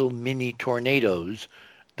little mini tornadoes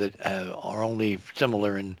that are only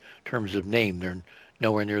similar in terms of name. They're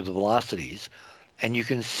nowhere near the velocities. And you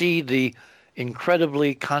can see the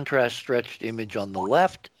incredibly contrast-stretched image on the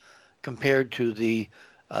left compared to the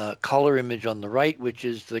color image on the right, which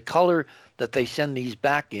is the color that they send these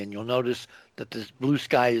back in. You'll notice that this blue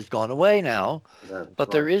sky has gone away now,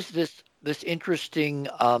 but there is this interesting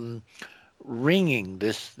ringing,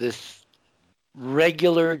 this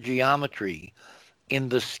regular geometry in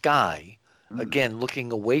the sky, again,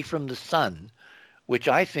 looking away from the sun, which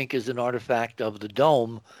I think is an artifact of the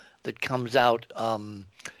dome that comes out kind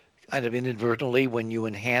of inadvertently when you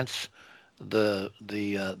enhance the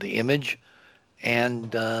image,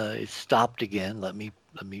 and it's stopped again. Let me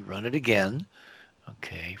run it again.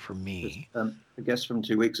 Okay, for me. I guess from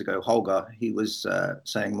 2 weeks ago, Holger, he was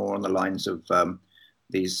saying more on the lines of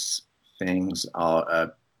these things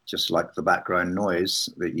are just like the background noise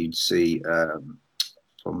that you'd see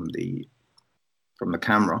from the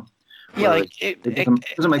camera. Yeah, it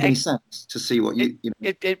doesn't make any sense to see what you know.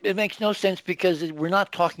 It makes no sense because we're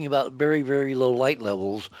not talking about very, very low light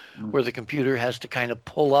levels where the computer has to kind of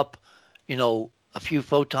pull up, a few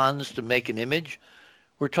photons to make an image.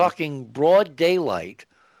 We're talking broad daylight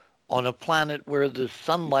on a planet where the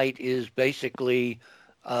sunlight is basically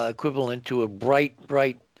equivalent to a bright,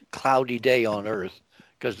 cloudy day on Earth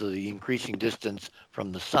because of the increasing distance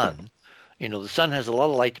from the sun. The sun has a lot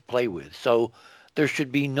of light to play with. So there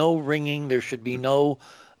should be no ringing. There should be no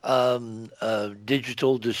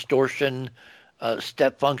digital distortion,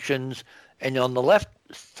 step functions. And on the left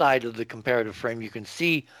side of the comparative frame, you can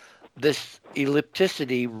see this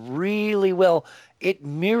ellipticity really well. It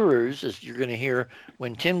mirrors, as you're going to hear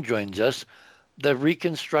when Tim joins us, the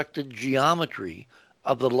reconstructed geometry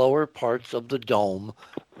of the lower parts of the dome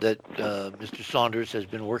that Mr. Saunders has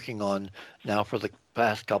been working on now for the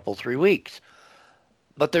past 3 weeks.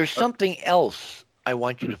 But there's something else I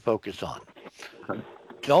want you to focus on.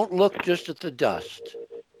 Don't look just at the dust.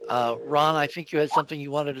 Ron, I think you had something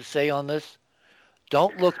you wanted to say on this.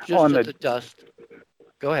 Don't look just at the dust.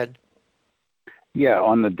 Go ahead. Yeah,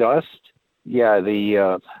 on the dust. Yeah,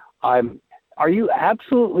 are you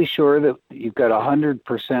absolutely sure that you've got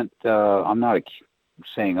 100%? I'm not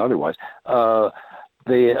saying otherwise. The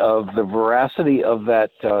veracity of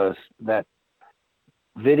that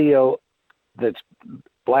video that's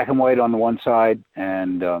black and white on the one side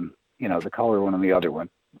and the color one on the other one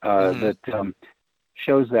that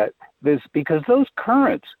shows that this, because those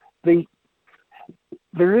currents,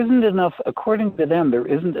 there isn't enough, according to them, there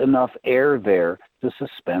isn't enough air there to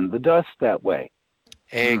suspend the dust that way.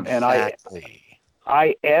 Exactly. And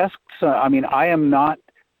I asked, I am not,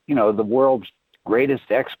 the world's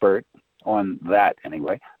greatest expert on that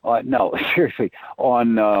anyway. No, seriously,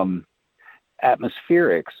 on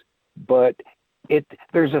atmospherics, but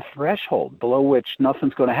there's a threshold below which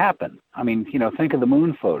nothing's going to happen. Think of the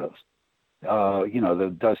moon photos.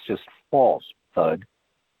 The dust just falls, thud.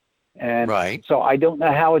 And right. So I don't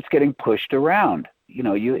know how it's getting pushed around.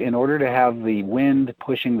 In order to have the wind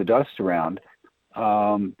pushing the dust around,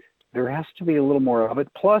 there has to be a little more of it.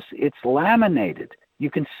 Plus, it's laminated. You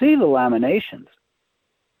can see the laminations.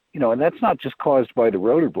 And that's not just caused by the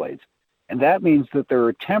rotor blades. And that means that there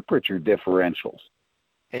are temperature differentials.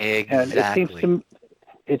 Exactly. And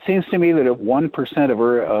it seems to me that at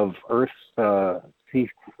 1% of Earth's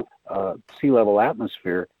sea level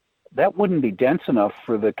atmosphere, that wouldn't be dense enough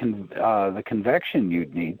for the convection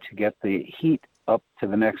you'd need to get the heat up to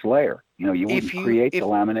the next layer. You wouldn't create the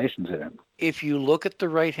laminations in it. If you look at the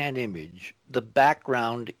right-hand image, the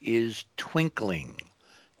background is twinkling.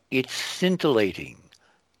 It's scintillating.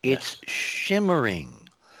 It's shimmering,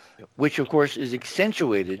 which, of course, is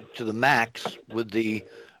accentuated to the max with the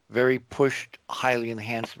very pushed, highly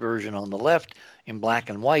enhanced version on the left in black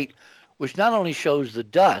and white, which not only shows the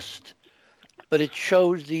dust, but it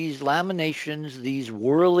shows these laminations, these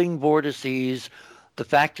whirling vortices, the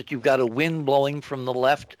fact that you've got a wind blowing from the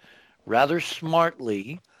left rather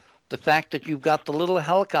smartly, the fact that you've got the little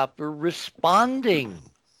helicopter responding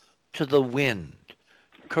to the wind,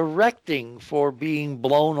 correcting for being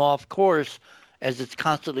blown off course as it's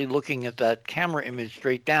constantly looking at that camera image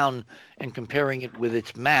straight down and comparing it with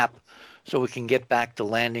its map so it can get back to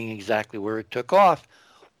landing exactly where it took off.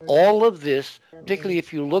 All of this, particularly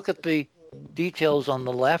if you look at the details on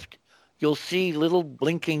the left, you'll see little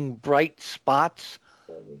blinking bright spots,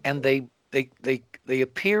 and they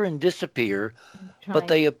appear and disappear, but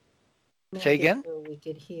they say again. So we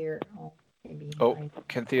could hear.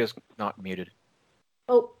 Cynthia's not muted.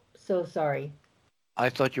 Oh, so sorry. I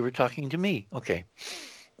thought you were talking to me. Okay.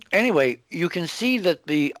 Anyway, you can see that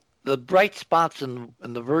the bright spots in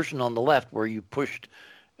the version on the left where you pushed,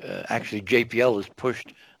 actually JPL has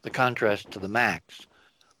pushed the contrast to the max.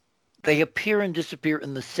 They appear and disappear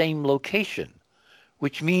in the same location,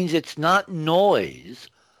 which means it's not noise.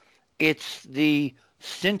 It's the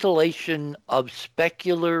scintillation of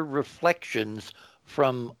specular reflections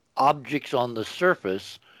from objects on the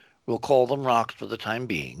surface. We'll call them rocks for the time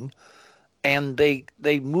being. And they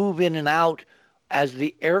move in and out as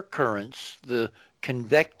the air currents, the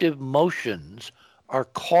convective motions, are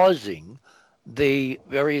causing the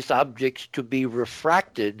various objects to be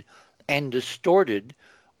refracted and distorted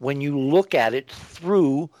when you look at it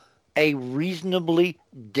through a reasonably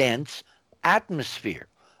dense atmosphere.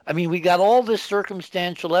 I mean, we got all this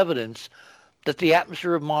circumstantial evidence that the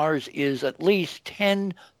atmosphere of Mars is at least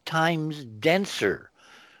 10 times denser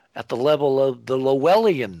at the level of the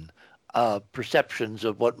Llewellyn perceptions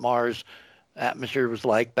of what Mars atmosphere was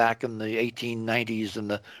like back in the 1890s and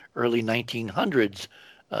the early 1900s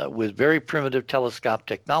with very primitive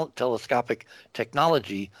telescopic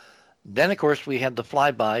technology. Then, of course, we had the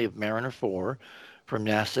flyby of Mariner 4 from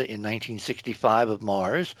NASA in 1965 of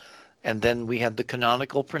Mars. And then we had the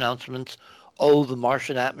canonical pronouncements, oh, the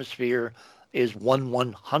Martian atmosphere is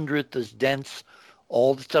 1/100th as dense.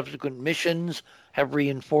 All the subsequent missions have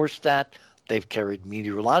reinforced that. They've carried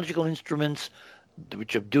meteorological instruments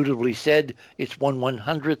which have dutifully said it's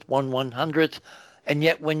 1/100th, 1/100th. And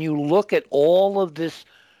yet when you look at all of this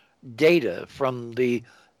data from the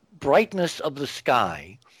brightness of the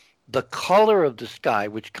sky, the color of the sky,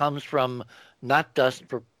 which comes from not dust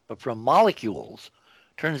but from molecules,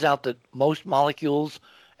 turns out that most molecules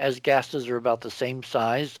as gases are about the same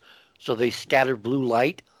size, so they scatter blue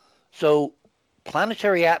light. So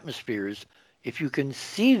planetary atmospheres, if you can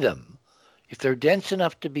see them, if they're dense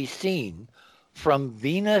enough to be seen, from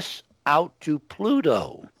Venus out to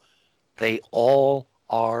Pluto, they all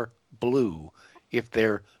are blue if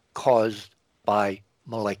they're caused by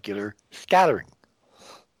molecular scattering.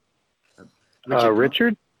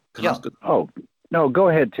 Richard? Yeah. Oh, no, go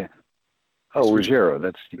ahead, Tim. Oh, Ruggiero,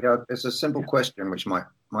 that's... Yeah, it's a simple question which might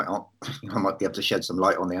I might be able to shed some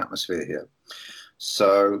light on the atmosphere here.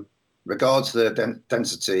 So, regards the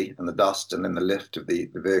density and the dust and then the lift of the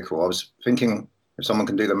vehicle, I was thinking if someone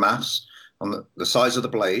can do the maths on the size of the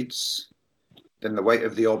blades, then the weight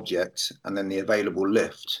of the object, and then the available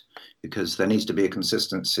lift, because there needs to be a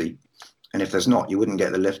consistency. And if there's not, you wouldn't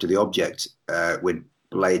get the lift of the object with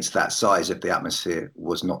blades that size if the atmosphere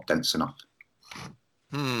was not dense enough.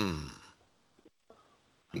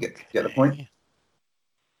 You get the point?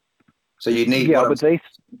 So you'd need... Yeah, but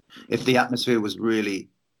if the atmosphere was really,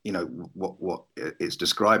 what it's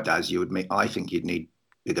described as, I think you'd need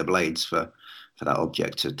bigger blades for that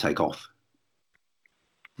object to take off.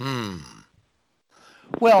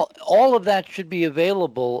 Well, all of that should be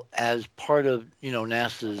available as part of,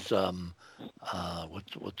 NASA's,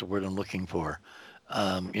 what's the word I'm looking for?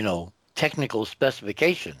 Technical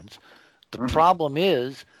specifications. The problem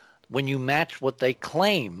is when you match what they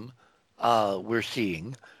claim we're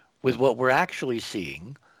seeing with what we're actually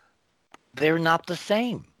seeing, they're not the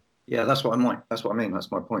same. Yeah, that's what I mean.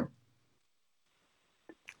 That's my point.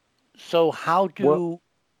 So how do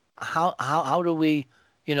we,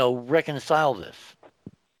 reconcile this?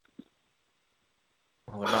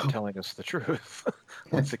 Well, they're not telling us the truth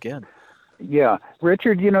once again. Yeah,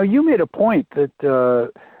 Richard, you made a point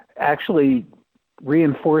that actually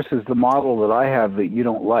reinforces the model that I have that you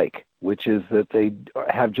don't like, which is that they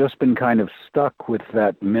have just been kind of stuck with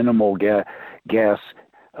that minimal gas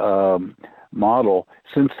model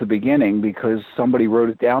since the beginning because somebody wrote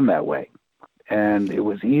it down that way. And it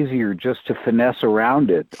was easier just to finesse around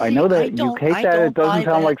it. I know that you hate that. It doesn't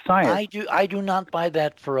sound like science. I do not buy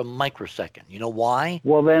that for a microsecond. You know why?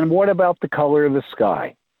 Well, then what about the color of the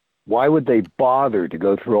sky? Why would they bother to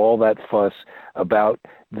go through all that fuss about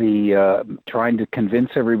the trying to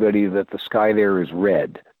convince everybody that the sky there is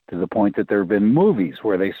red, to the point that there have been movies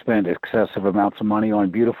where they spent excessive amounts of money on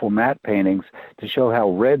beautiful matte paintings to show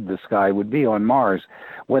how red the sky would be on Mars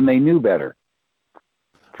when they knew better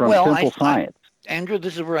from simple science? Andrew,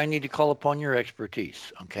 this is where I need to call upon your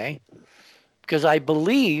expertise, okay? Because I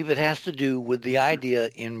believe it has to do with the idea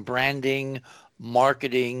in branding,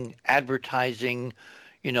 marketing, advertising,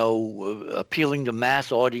 appealing to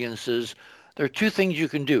mass audiences. There are two things you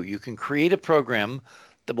can do. You can create a program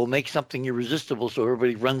that will make something irresistible so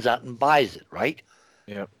everybody runs out and buys it, right?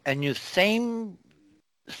 Yeah. And the same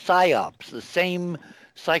psyops, the same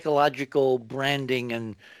psychological branding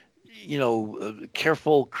and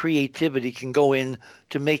careful creativity can go in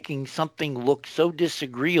to making something look so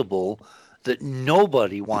disagreeable that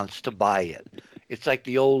nobody wants to buy it. It's like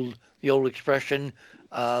the old expression,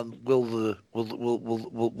 will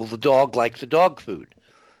the dog like the dog food?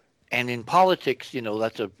 And in politics,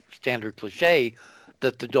 that's a standard cliche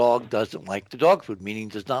that the dog doesn't like the dog food, meaning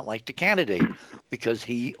does not like the candidate because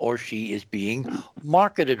he or she is being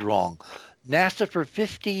marketed wrong. NASA for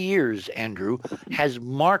 50 years, Andrew, has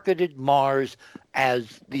marketed Mars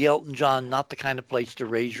as the Elton John, not the kind of place to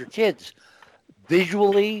raise your kids.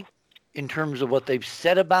 Visually, in terms of what they've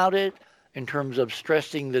said about it, in terms of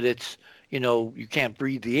stressing that it's, you can't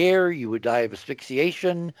breathe the air, you would die of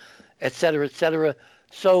asphyxiation, et cetera, et cetera.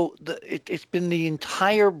 So it's been the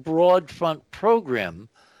entire Broad Front program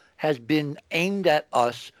has been aimed at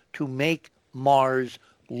us to make Mars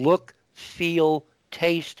look, feel,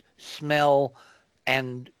 taste, smell,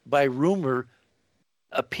 and by rumor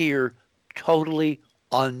appear totally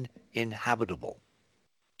uninhabitable.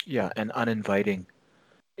 Yeah, and uninviting.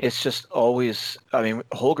 It's just always, I mean,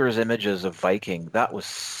 Holger's images of Viking, that was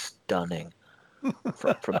stunning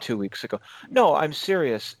from 2 weeks ago. No, I'm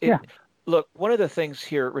serious. Look, one of the things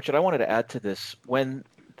here, Richard, I wanted to add to this. When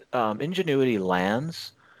Ingenuity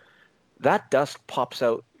lands, that dust pops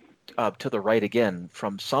out to the right again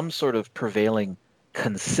from some sort of prevailing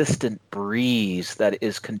consistent breeze that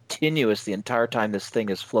is continuous the entire time this thing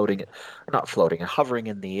is hovering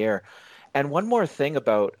in the air. And one more thing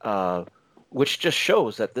about, which just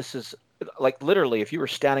shows that this is, like, literally, if you were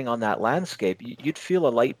standing on that landscape, you'd feel a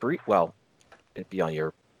light breeze. Well, it'd be on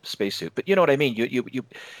your spacesuit, but you know what I mean? You,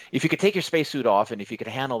 if you could take your spacesuit off and if you could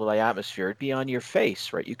handle the atmosphere, it'd be on your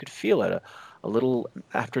face, right? You could feel it, a little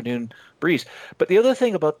afternoon breeze. But the other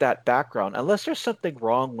thing about that background, unless there's something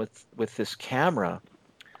wrong with this camera,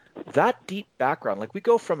 that deep background, like we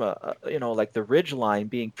go from like the ridge line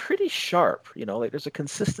being pretty sharp, like there's a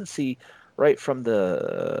consistency right from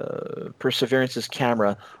the Perseverance's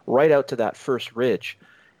camera right out to that first ridge.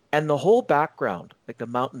 And the whole background, like the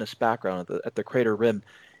mountainous background at the crater rim,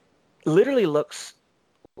 literally looks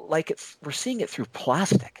like we're seeing it through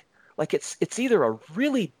plastic. Like it's either a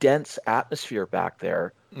really dense atmosphere back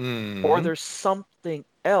there, or there's something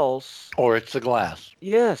else. Or it's the glass.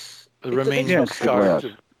 Yes. It remains sharp.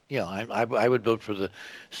 Yeah, I would vote for the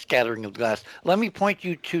scattering of glass. Let me point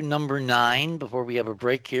you to number 9 before we have a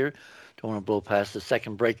break here. Don't want to blow past the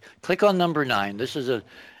second break. Click on number 9. This is a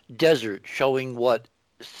desert showing what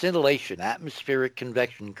scintillation, atmospheric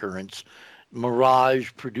convection currents,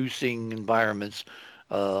 mirage-producing environments,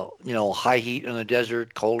 high heat in the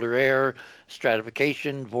desert, colder air,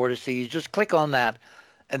 stratification, vortices. Just click on that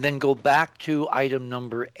and then go back to item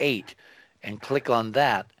number 8 and click on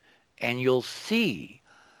that, and you'll see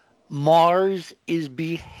Mars is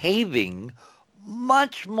behaving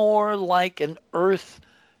much more like an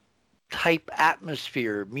Earth-type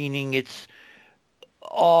atmosphere, meaning it's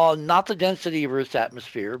not the density of Earth's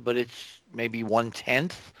atmosphere, but it's maybe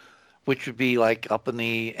 1/10, which would be like up in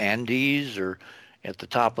the Andes or at the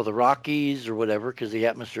top of the Rockies or whatever, because the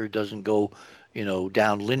atmosphere doesn't go,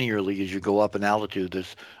 down linearly as you go up in altitude.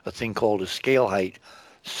 There's a thing called a scale height.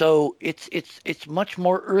 So it's much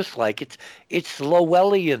more Earth-like. It's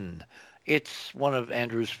Lowellian. It's one of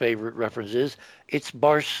Andrew's favorite references. It's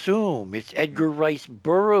Barsoom. It's Edgar Rice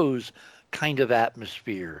Burroughs kind of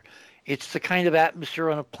atmosphere. It's the kind of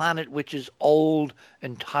atmosphere on a planet which is old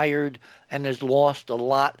and tired and has lost a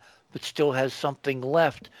lot, but still has something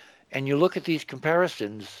left. And you look at these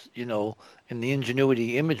comparisons, in the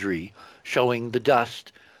Ingenuity imagery showing the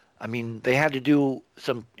dust. I mean, they had to do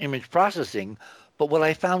some image processing. But what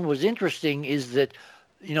I found was interesting is that,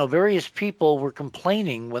 various people were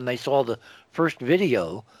complaining when they saw the first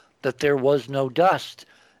video that there was no dust.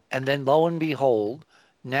 And then lo and behold,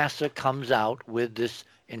 NASA comes out with this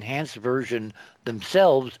enhanced version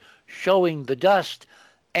themselves showing the dust.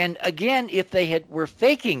 And again, if they were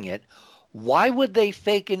faking it, why would they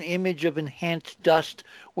fake an image of enhanced dust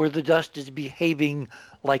where the dust is behaving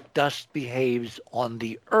like dust behaves on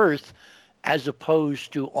the Earth, as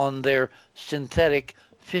opposed to on their synthetic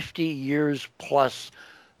 50 years plus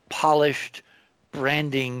polished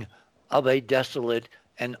branding of a desolate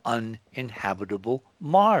and uninhabitable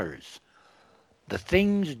Mars? The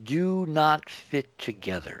things do not fit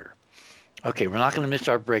together. Okay, we're not going to miss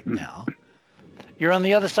our break now. You're on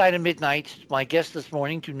the other side of midnight. My guest this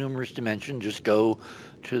morning, Too Numerous to Mention. Just go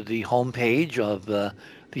to the homepage of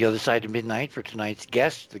The Other Side of Midnight for tonight's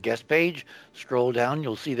guest, the guest page. Scroll down,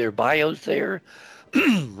 you'll see their bios there.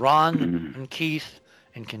 Ron and Keith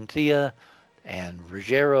and Cynthia and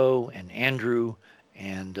Ruggiero and Andrew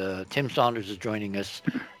and Tim Saunders is joining us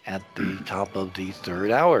at the top of the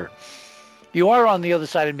third hour. You are on The Other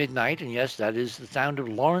Side of Midnight, and yes, that is the sound of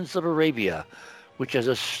Lawrence of Arabia, which has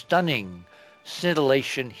a stunning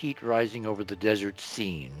scintillation heat rising over the desert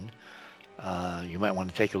scene. You might want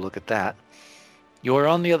to take a look at that. You are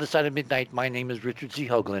on The Other Side of Midnight. My name is Richard C.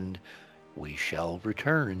 Hoagland. We shall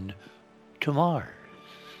return to Mars.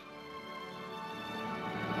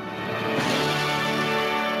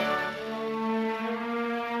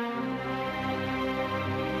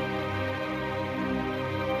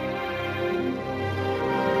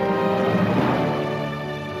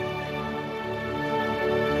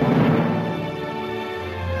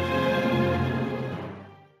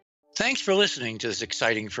 Thanks for listening to this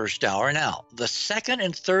exciting first hour. Now, the second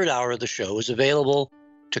and third hour of the show is available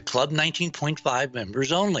to Club 19.5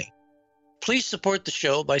 members only. Please support the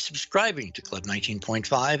show by subscribing to Club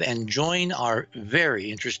 19.5 and join our very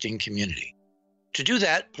interesting community. To do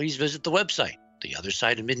that, please visit the website,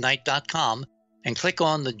 theothersideofmidnight.com, and click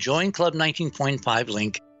on the Join Club 19.5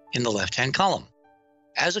 link in the left-hand column.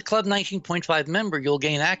 As a Club 19.5 member, you'll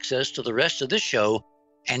gain access to the rest of this show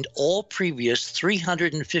and all previous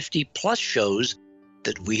 350-plus shows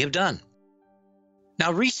that we have done.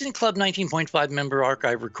 Now, recent Club 19.5 member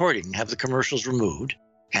archive recordings have the commercials removed,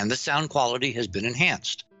 and the sound quality has been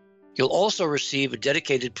enhanced. You'll also receive a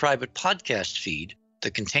dedicated private podcast feed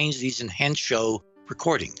that contains these enhanced show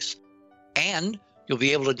recordings. And you'll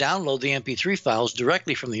be able to download the MP3 files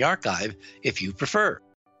directly from the archive if you prefer.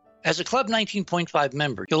 As a Club 19.5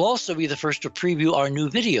 member, you'll also be the first to preview our new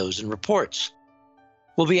videos and reports.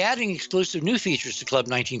 We'll be adding exclusive new features to Club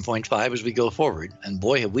 19.5 as we go forward, and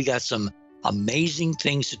boy, have we got some amazing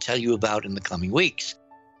things to tell you about in the coming weeks.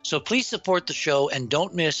 So please support the show and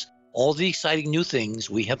don't miss all the exciting new things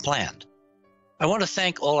we have planned. I want to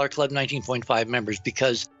thank all our Club 19.5 members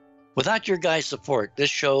because without your guys' support, this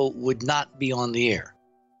show would not be on the air.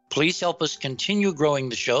 Please help us continue growing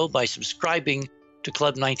the show by subscribing to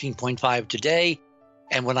Club 19.5 today.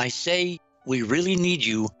 And when I say we really need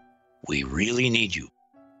you, we really need you.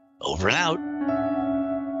 Over and out.